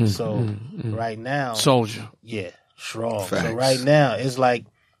 Right now, soldier, yeah, strong. Facts. So right now, it's like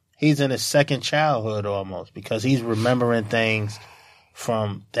he's in his second childhood almost, because he's remembering things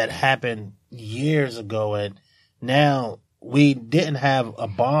from that happened years ago, and now we didn't have a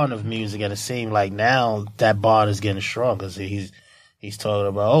bond of music, and it seemed like now that bond is getting strong because He's talking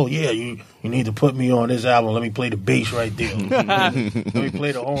about, oh yeah, you need to put me on this album. Let me play the bass right there. Let me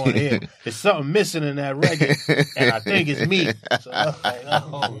play the horn here. There's something missing in that record, and I think it's me. So I'm like,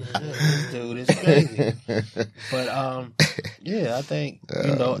 oh shit, this dude is crazy. But I think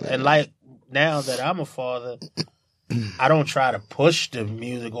and like now that I'm a father, I don't try to push the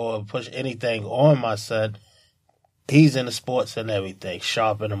music or push anything on my son. He's into sports and everything,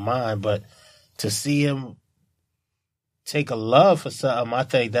 sharp in the mind, but to see him take a love for something, I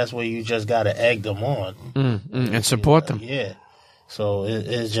think that's where you just got to egg them on. And support them. Yeah. So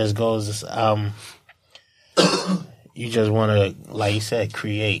it just goes, you just want to, like you said,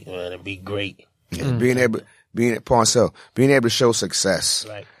 create, man, and be great. Yeah, being able to show success.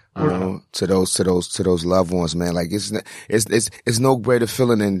 Right. To those loved ones, man. Like it's no greater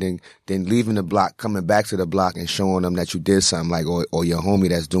feeling than leaving the block, coming back to the block and showing them that you did something, like, or your homie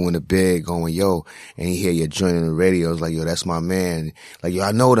that's doing it big, going, yo, and he hear you joining the radio. It's like, yo, that's my man. Like, yo,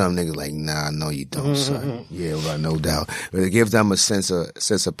 I know them niggas. Like, nah, no, you don't, son. Yeah, right, no doubt. But it gives them a sense of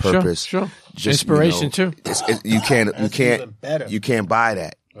purpose. Sure. Just, inspiration too. You can't buy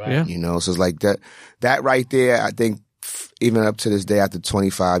that. Right. Yeah. So it's like that right there, I think, even up to this day, after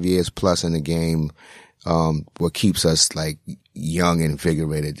 25 years plus in the game, what keeps us like young and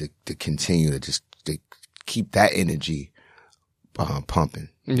invigorated to continue to keep that energy pumping.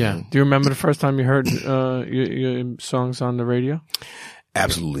 Yeah. Do you remember the first time you heard your songs on the radio?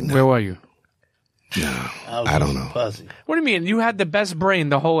 Absolutely not. Where were you? No, I don't know. Pussy. What do you mean? You had the best brain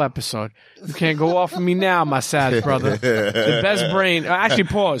the whole episode. You can't go off of me now, my sad brother. The best brain. Actually,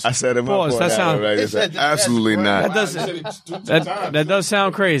 pause. I said it. Pause. That sounds right. Absolutely not. That does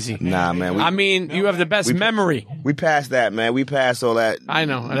sound crazy. Nah, man. You have the best memory. We passed that, man. We passed all that. I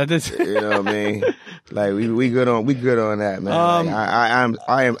know. You know what I mean? Like we good on that, man.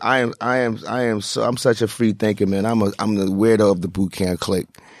 I'm such a free thinker, man. I'm the weirdo of the boot camp clique.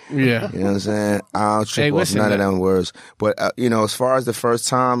 Yeah. You know what I'm saying? I don't trip off none of them words. But, as far as the first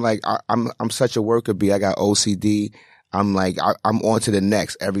time, like, I'm such a worker bee. I got OCD. I'm like, I'm on to the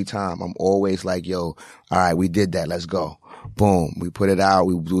next every time. I'm always like, yo, all right, we did that. Let's go. Boom. We put it out.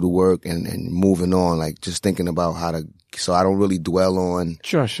 We do the work and moving on. Like, just thinking about so I don't really dwell on.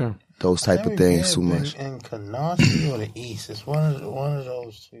 Sure. Those type of things too much. In Canarsie or the East? It's one of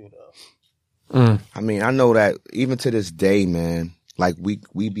those two, though. I mean, I know that even to this day, man. Like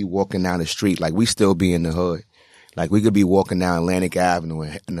we be walking down the street, like we still be in the hood. Like we could be walking down Atlantic Avenue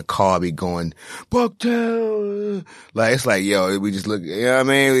and the car be going, Bucktown. Like it's like, yo, we just look, you know what I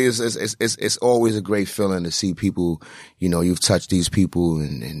mean? It's always a great feeling to see people, you know, you've touched these people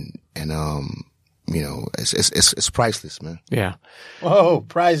and you know, it's priceless, man. Yeah. Oh,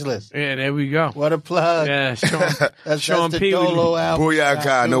 priceless. Yeah, there we go. What a plug. Yeah, Sean, That's Sean the P. Dolo album.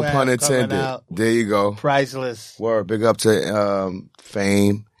 Booyaka, no New pun album coming intended. out. There you go. Priceless. Word, big up to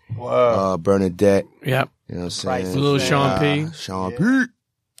Fame, Whoa. Bernadette. Yep. You know what I'm saying? Priceless. Little Sean P. Sean P.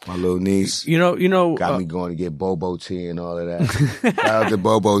 My little niece. You know. Got me going to get Bobo tea and all of that. Shout out to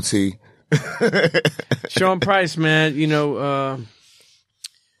Bobo tea. Sean Price, man, you know,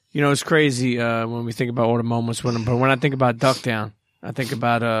 it's crazy when we think about all the moments with him. But when I think about Duckdown, I think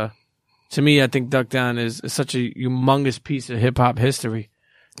about, to me, I think Duckdown is such a humongous piece of hip hop history.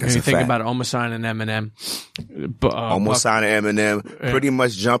 When you think about it, almost signing Eminem. Almost signing Eminem. Yeah. Pretty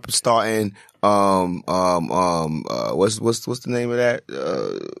much jump starting, what's the name of that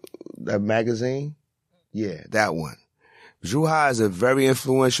magazine? Yeah, that one. Drew High is a very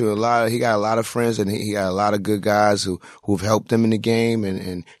influential. He got a lot of friends and he got a lot of good guys who've helped him in the game.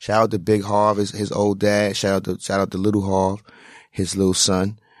 And shout out to Big Harv, his old dad. Shout out to Little Harv, his little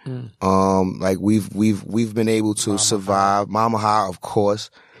son. Like we've been able to survive. Mama High, of course.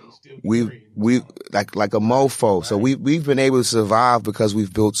 We've like a mofo. So we've been able to survive because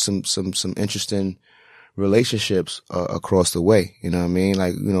we've built some interesting relationships across the way. You know what I mean?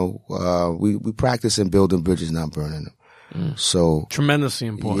 Like, you know, we practice in building bridges, not burning them. So tremendously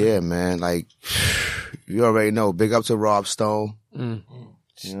important. Yeah, man. Like you already know. Big up to Rob Stone. You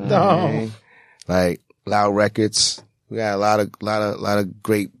know what I mean? Like Loud Records. We got a lot of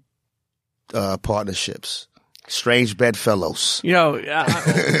great partnerships. Strange Bedfellows. You know,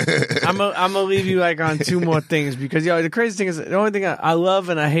 I'm gonna leave you like on two more things because the crazy thing is the only thing I love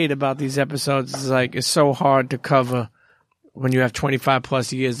and I hate about these episodes is like it's so hard to cover when you have 25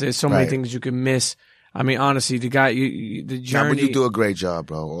 plus years. There's so many things you can miss. I mean, honestly, the journey. But you do a great job,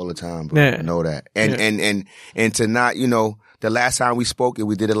 bro, all the time, bro. Yeah. I know that. And to not, you know, the last time we spoke and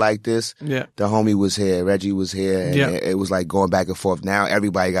we did it like this, the homie was here, Reggie was here, and it was like going back and forth. Now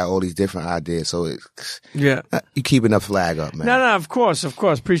everybody got all these different ideas, so you keeping the flag up, man. No, of course,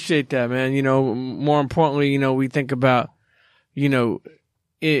 appreciate that, man. You know, more importantly, you know, we think about, you know,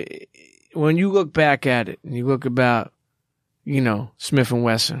 when you look back at it and you look about, you know,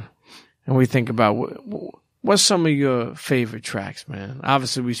 Smif-N-Wessun, and we think about what's some of your favorite tracks, man.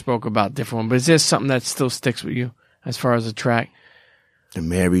 Obviously, we spoke about different ones, but is there something that still sticks with you? As far as a track, the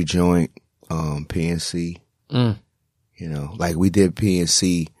Mary joint, PNC, you know, like we did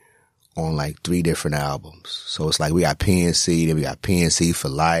PNC on like 3 different albums. So it's like we got PNC, then we got PNC for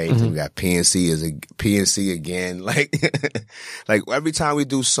life, then we got PNC as a PNC again. Like, like every time we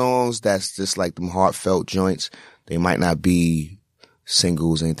do songs that's just like them heartfelt joints, they might not be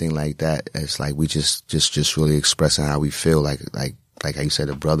singles, anything like that. It's like we just really expressing how we feel, like how you said,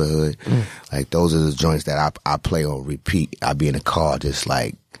 the Brotherhood. Like those are the joints that I play on repeat. I be in the car just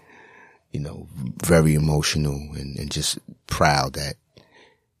like, you know, very emotional and just proud that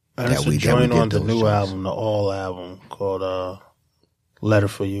we joined on the new album, the All album called Letter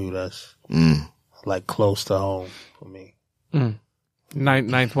for You. That's like close to home for me.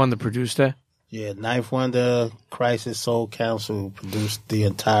 Ninth Wonder produced that? Yeah, Ninth Wonder, Crisis Soul Council produced the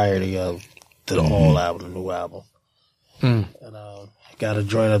entirety of the All album, the new album. And got a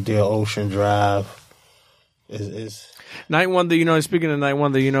joint up there, Ocean Drive. Night Wonder, you know, speaking of Night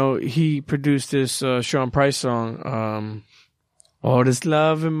Wonder, you know, he produced this Sean Price song, All This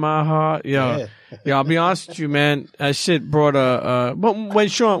Love in My Heart. Yo, I'll be honest with you, man. That shit brought but when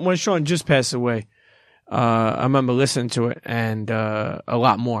Sean just passed away, I remember listening to it and a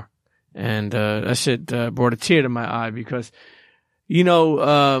lot more. And that shit brought a tear to my eye because, you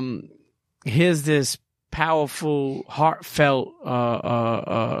know, here's this powerful, heartfelt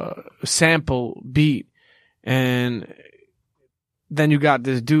sample beat, and then you got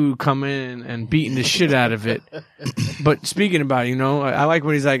this dude come in and beating the shit out of it. But speaking about it, you know, I like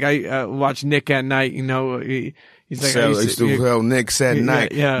when he's like, I watch Nick at night, you know, he's like, I used to Nick at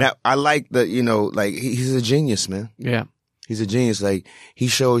night. Yeah. Now, I like that, you know, like he's a genius, man. Yeah. He's a genius. Like he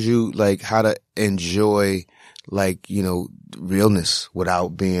shows you like how to enjoy, like, you know, realness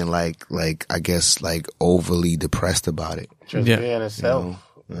without being like I guess like overly depressed about it. Just being itself.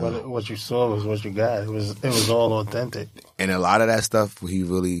 You know? What you saw was what you got. It was all authentic. And a lot of that stuff,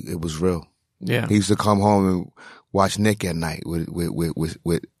 it was real. Yeah. He used to come home and watch Nick at night with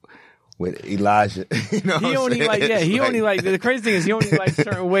Elijah. You know the crazy thing is he only likes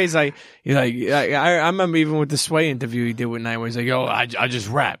certain ways. I remember even with the Sway interview he did with Night where he's like, yo, I just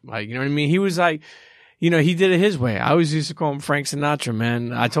rap. Like, you know what I mean? He was like, he did it his way. I always used to call him Frank Sinatra,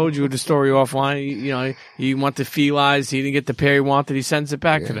 man. I told you the story offline. He wanted felines. He didn't get the pair he wanted. He sends it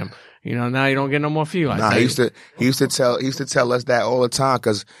back to them. Now you don't get no more felines. Nah, he used to tell us that all the time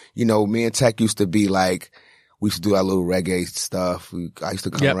because, me and Tech used to be like, we used to do our little reggae stuff. I used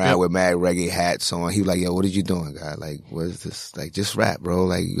to come around with mad reggae hats on. He was like, yo, what are you doing, guy? Like, what is this? Like, just rap, bro.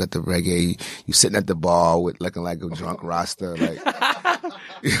 Like, you got the reggae. You sitting at the bar looking like a drunk Rasta. Like,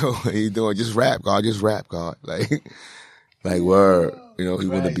 what are you doing? Just rap, God. Just rap, God. Like word. He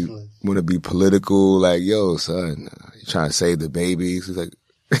want to be political. Like, yo, son, you trying to save the babies? He's like,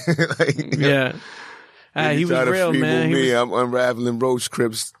 yeah. He was real, man. I'm unraveling roach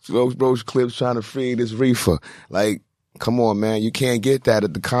clips trying to free this reefer. Like, come on, man. You can't get that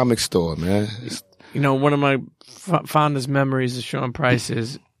at the comic store, man. One of my fondest memories of Sean Price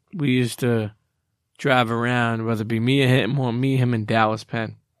is we used to drive around, whether it be me and him or him in Dallas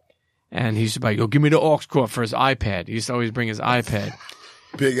Penn. And he used to be like, yo, give me the aux cord for his iPad. He used to always bring his iPad.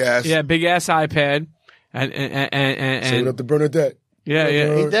 Big ass iPad. And save it up to Bernadette.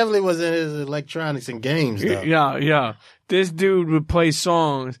 Yeah. He definitely was in his electronics and games, though. Yeah. This dude would play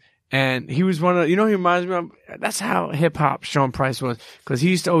songs, and he was one of, he reminds me of, that's how hip-hop Sean Price was, because he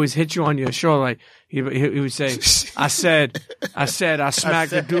used to always hit you on your shoulder, like, he would say, I smacked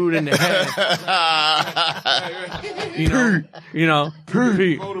the dude in the head.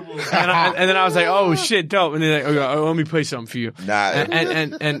 And then I was like, oh, shit, dope. And then like, okay, let me play something for you.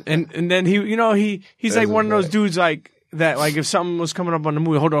 And then he's like one of those dudes like, that, like, if something was coming up on the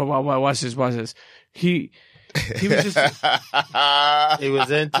movie, hold on, watch this. He was just, he was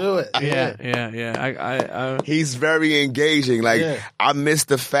into it. Yeah. He's very engaging. Like, I miss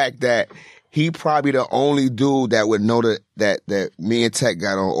the fact that he probably the only dude that would know that me and Tech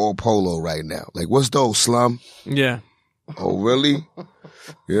got on all polo right now. Like, what's those, Slum? Yeah. Oh, really?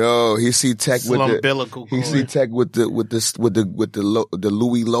 Yo, he see Tech with the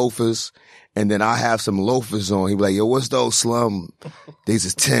Louis loafers. And then I have some loafers on. He be like, yo, what's those, Slum? These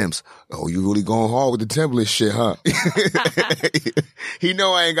is Timbs. Oh, you really going hard with the Timberland shit, huh? He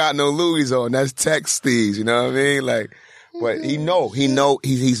know I ain't got no Louis on. That's Tech Steez, you know what I mean? Like, but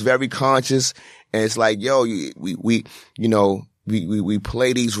he's very conscious. And it's like, yo, we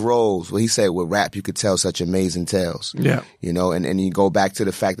play these roles. Well, he said with rap, you could tell such amazing tales. Yeah. And you go back to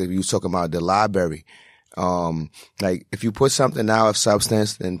the fact that you was talking about the library. Like, if you put something out of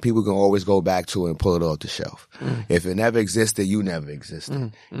substance, then people can always go back to it and pull it off the shelf. If it never existed, you never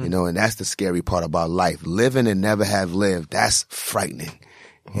existed. And that's the scary part about life. Living and never have lived, that's frightening.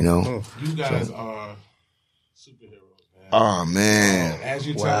 You guys are superheroes, man. Oh, man. As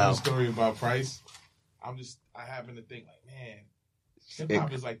you tell the story about Price, I happen to think, like, man,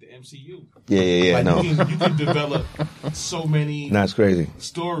 hip-hop is like the MCU. Yeah, like, no. You can develop so many That's crazy.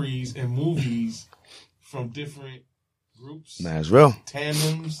 stories and movies from different groups. Nah, it's real.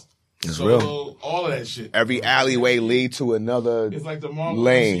 Tandems. It's solo, real. All of that shit. Every alleyway lead to another it's like the Marvel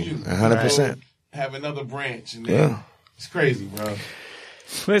lane. MCU. 100%. Have another branch. And then it's crazy, bro.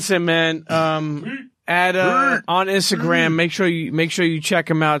 Listen, man. On Instagram, make sure you check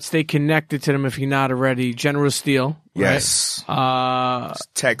them out. Stay connected to them if you're not already. General Steel. Yes. Right?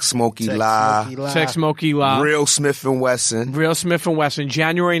 Tech Smokey La. Tech Smokey La. Real Smif-N-Wessun.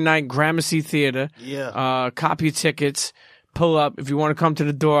 January 9th, Gramercy Theater. Yeah. Copy your tickets. Pull up. If you want to come to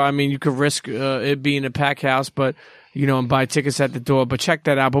the door, I mean, you could risk it being a pack house, but, and buy tickets at the door. But check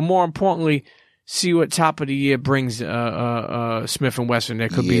that out. But more importantly, see what top of the year brings Smif-N-Wessun. There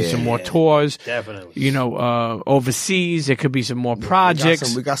could be some more tours. Definitely. Overseas. There could be some more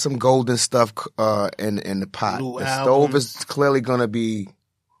projects. We got some golden stuff in the pot. The stove is clearly going to be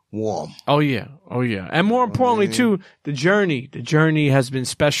warm. Oh yeah. And more importantly too, the journey. The journey has been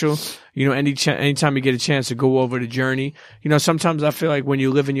special. Anytime you get a chance to go over the journey, sometimes I feel like when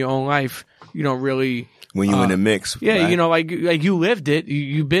you live in your own life, you don't really. When you're in the mix. Yeah, right? like you lived it.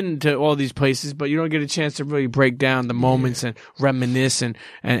 You've been to all these places, but you don't get a chance to really break down the moments and reminisce and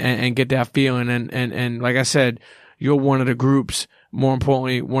get that feeling. And like I said, you're one of the groups, more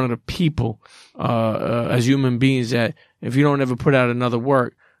importantly, one of the people, as human beings that if you don't ever put out another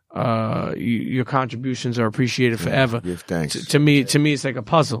work, your contributions are appreciated forever. Give thanks. To me, it's like a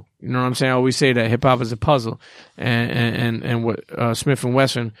puzzle. You know what I'm saying? I always say that hip hop is a puzzle, and what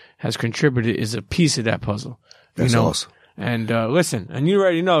Smif-N-Wessun has contributed is a piece of that puzzle. That's awesome. And listen, and you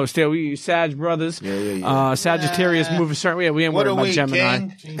already know, still we Sag brothers. Yeah. Sagittarius moving certain way. We ain't worried about Gemini.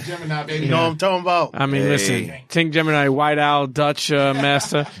 King Gemini, baby. You know what I'm talking about? I mean, listen, King Gemini, White Owl, Dutch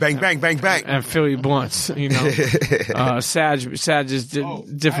Master, bang, and Philly Blunts. Sag is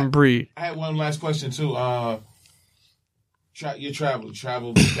different breed. I had one last question too. You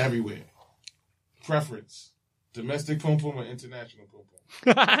travel everywhere. preference? Domestic pum pum or international pum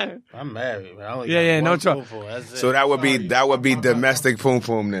pum? I'm married, man. I only Yeah, got no one trouble. poo-poo. That's it. So that would be domestic poom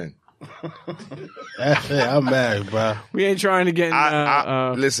poom then. That's it. I'm married, bro. We ain't trying to get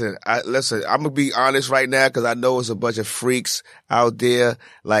in, Listen. I'm gonna be honest right now because I know it's a bunch of freaks out there.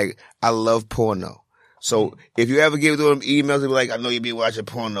 Like I love porno. So if you ever give them emails, they be like, "I know you be watching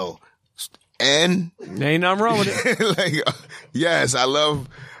porno," and there ain't nothing wrong with it. like, yes, I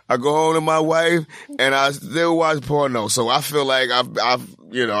go home to my wife and I still watch porno. So I feel like I've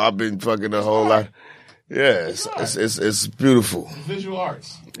been fucking the whole lot. Yeah, it's beautiful. Visual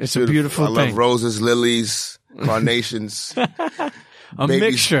arts. It's a beautiful I thing. love roses, lilies, carnations.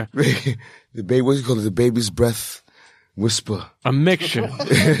 Mixture. The baby, what do you call it? The baby's breath whisper. A mixture.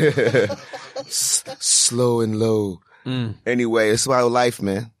 Slow and low. Anyway, it's about life,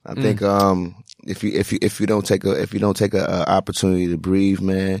 man. I think if you don't take a opportunity to breathe,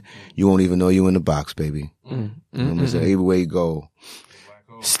 man, you won't even know you in the box, baby. You know what I'm saying? Either way you go.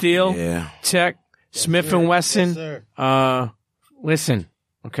 Steel, Yeah. Tech, Smif-N-Wessun. Yes, sir. Listen,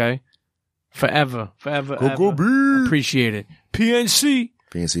 okay? Forever. Cocoa ever. Appreciate it. PNC,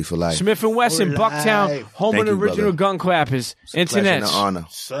 PNC for life. Smif-N-Wessun, For Bucktown, life. home Thank of the you, original brother. gun clappers. Pleasure Internet. and honor.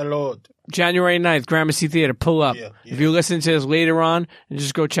 Salute. January 9th, Gramercy Theater. Pull up. Yeah. If you're listening to this later on,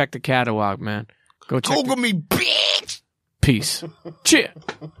 just go check the catalog, man. Go check. Google me, bitch. Peace. Cheer.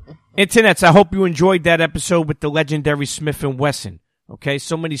 Internets, I hope you enjoyed that episode with the legendary Smif-N-Wessun. Okay,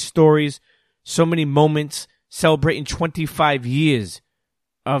 so many stories, so many moments, celebrating 25 years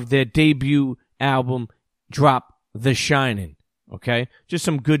of their debut album, Drop the Shinin'. Okay, just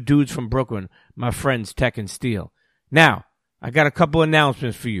some good dudes from Brooklyn, my friends TEK and STEELE. Now, I got a couple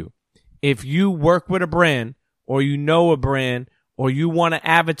announcements for you. If you work with a brand, or you know a brand, or you want to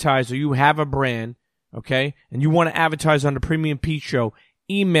advertise, or you have a brand, okay, and you want to advertise on the Premium Pete Show,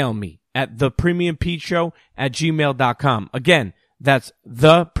 email me at thepremiumpeteshow@gmail.com. Again, that's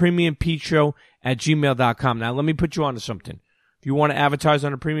thepremiumpeteshow@gmail.com. Now, let me put you onto something. If you want to advertise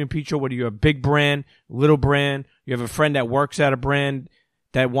on a Premium Pete Show, whether you're a big brand, little brand, you have a friend that works at a brand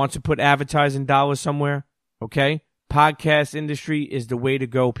that wants to put advertising dollars somewhere, okay? Podcast industry is the way to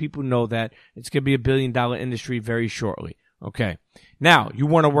go. People know that. It's going to be $1 billion industry very shortly. Okay. Now, you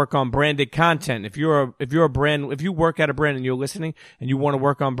want to work on branded content. If you're a brand, if you work at a brand and you're listening and you want to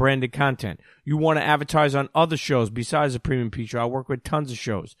work on branded content, you want to advertise on other shows besides the Premium Pete Show. I work with tons of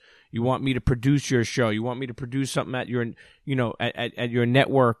shows. You want me to produce your show. You want me to produce something at your, at your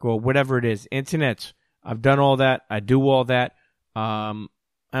network or whatever it is. Internets. I've done all that. I do all that. And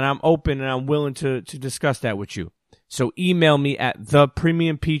I'm open and I'm willing to discuss that with you. So email me at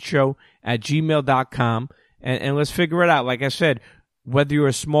thepremiumpeteshow@gmail.com and let's figure it out. Like I said, whether you're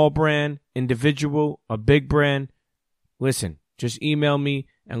a small brand, individual, a big brand, listen, just email me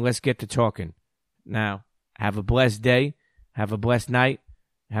and let's get to talking. Now, have a blessed day. Have a blessed night.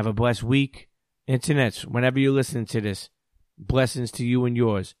 Have a blessed week. Internets, whenever you're listening to this, blessings to you and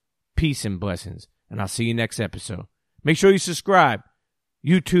yours. Peace and blessings. And I'll see you next episode. Make sure you subscribe.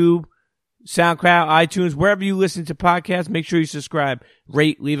 YouTube, SoundCloud, iTunes, wherever you listen to podcasts, make sure you subscribe,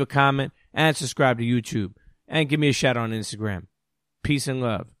 rate, leave a comment, and subscribe to YouTube. And give me a shout on Instagram. Peace and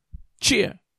love. Cheer.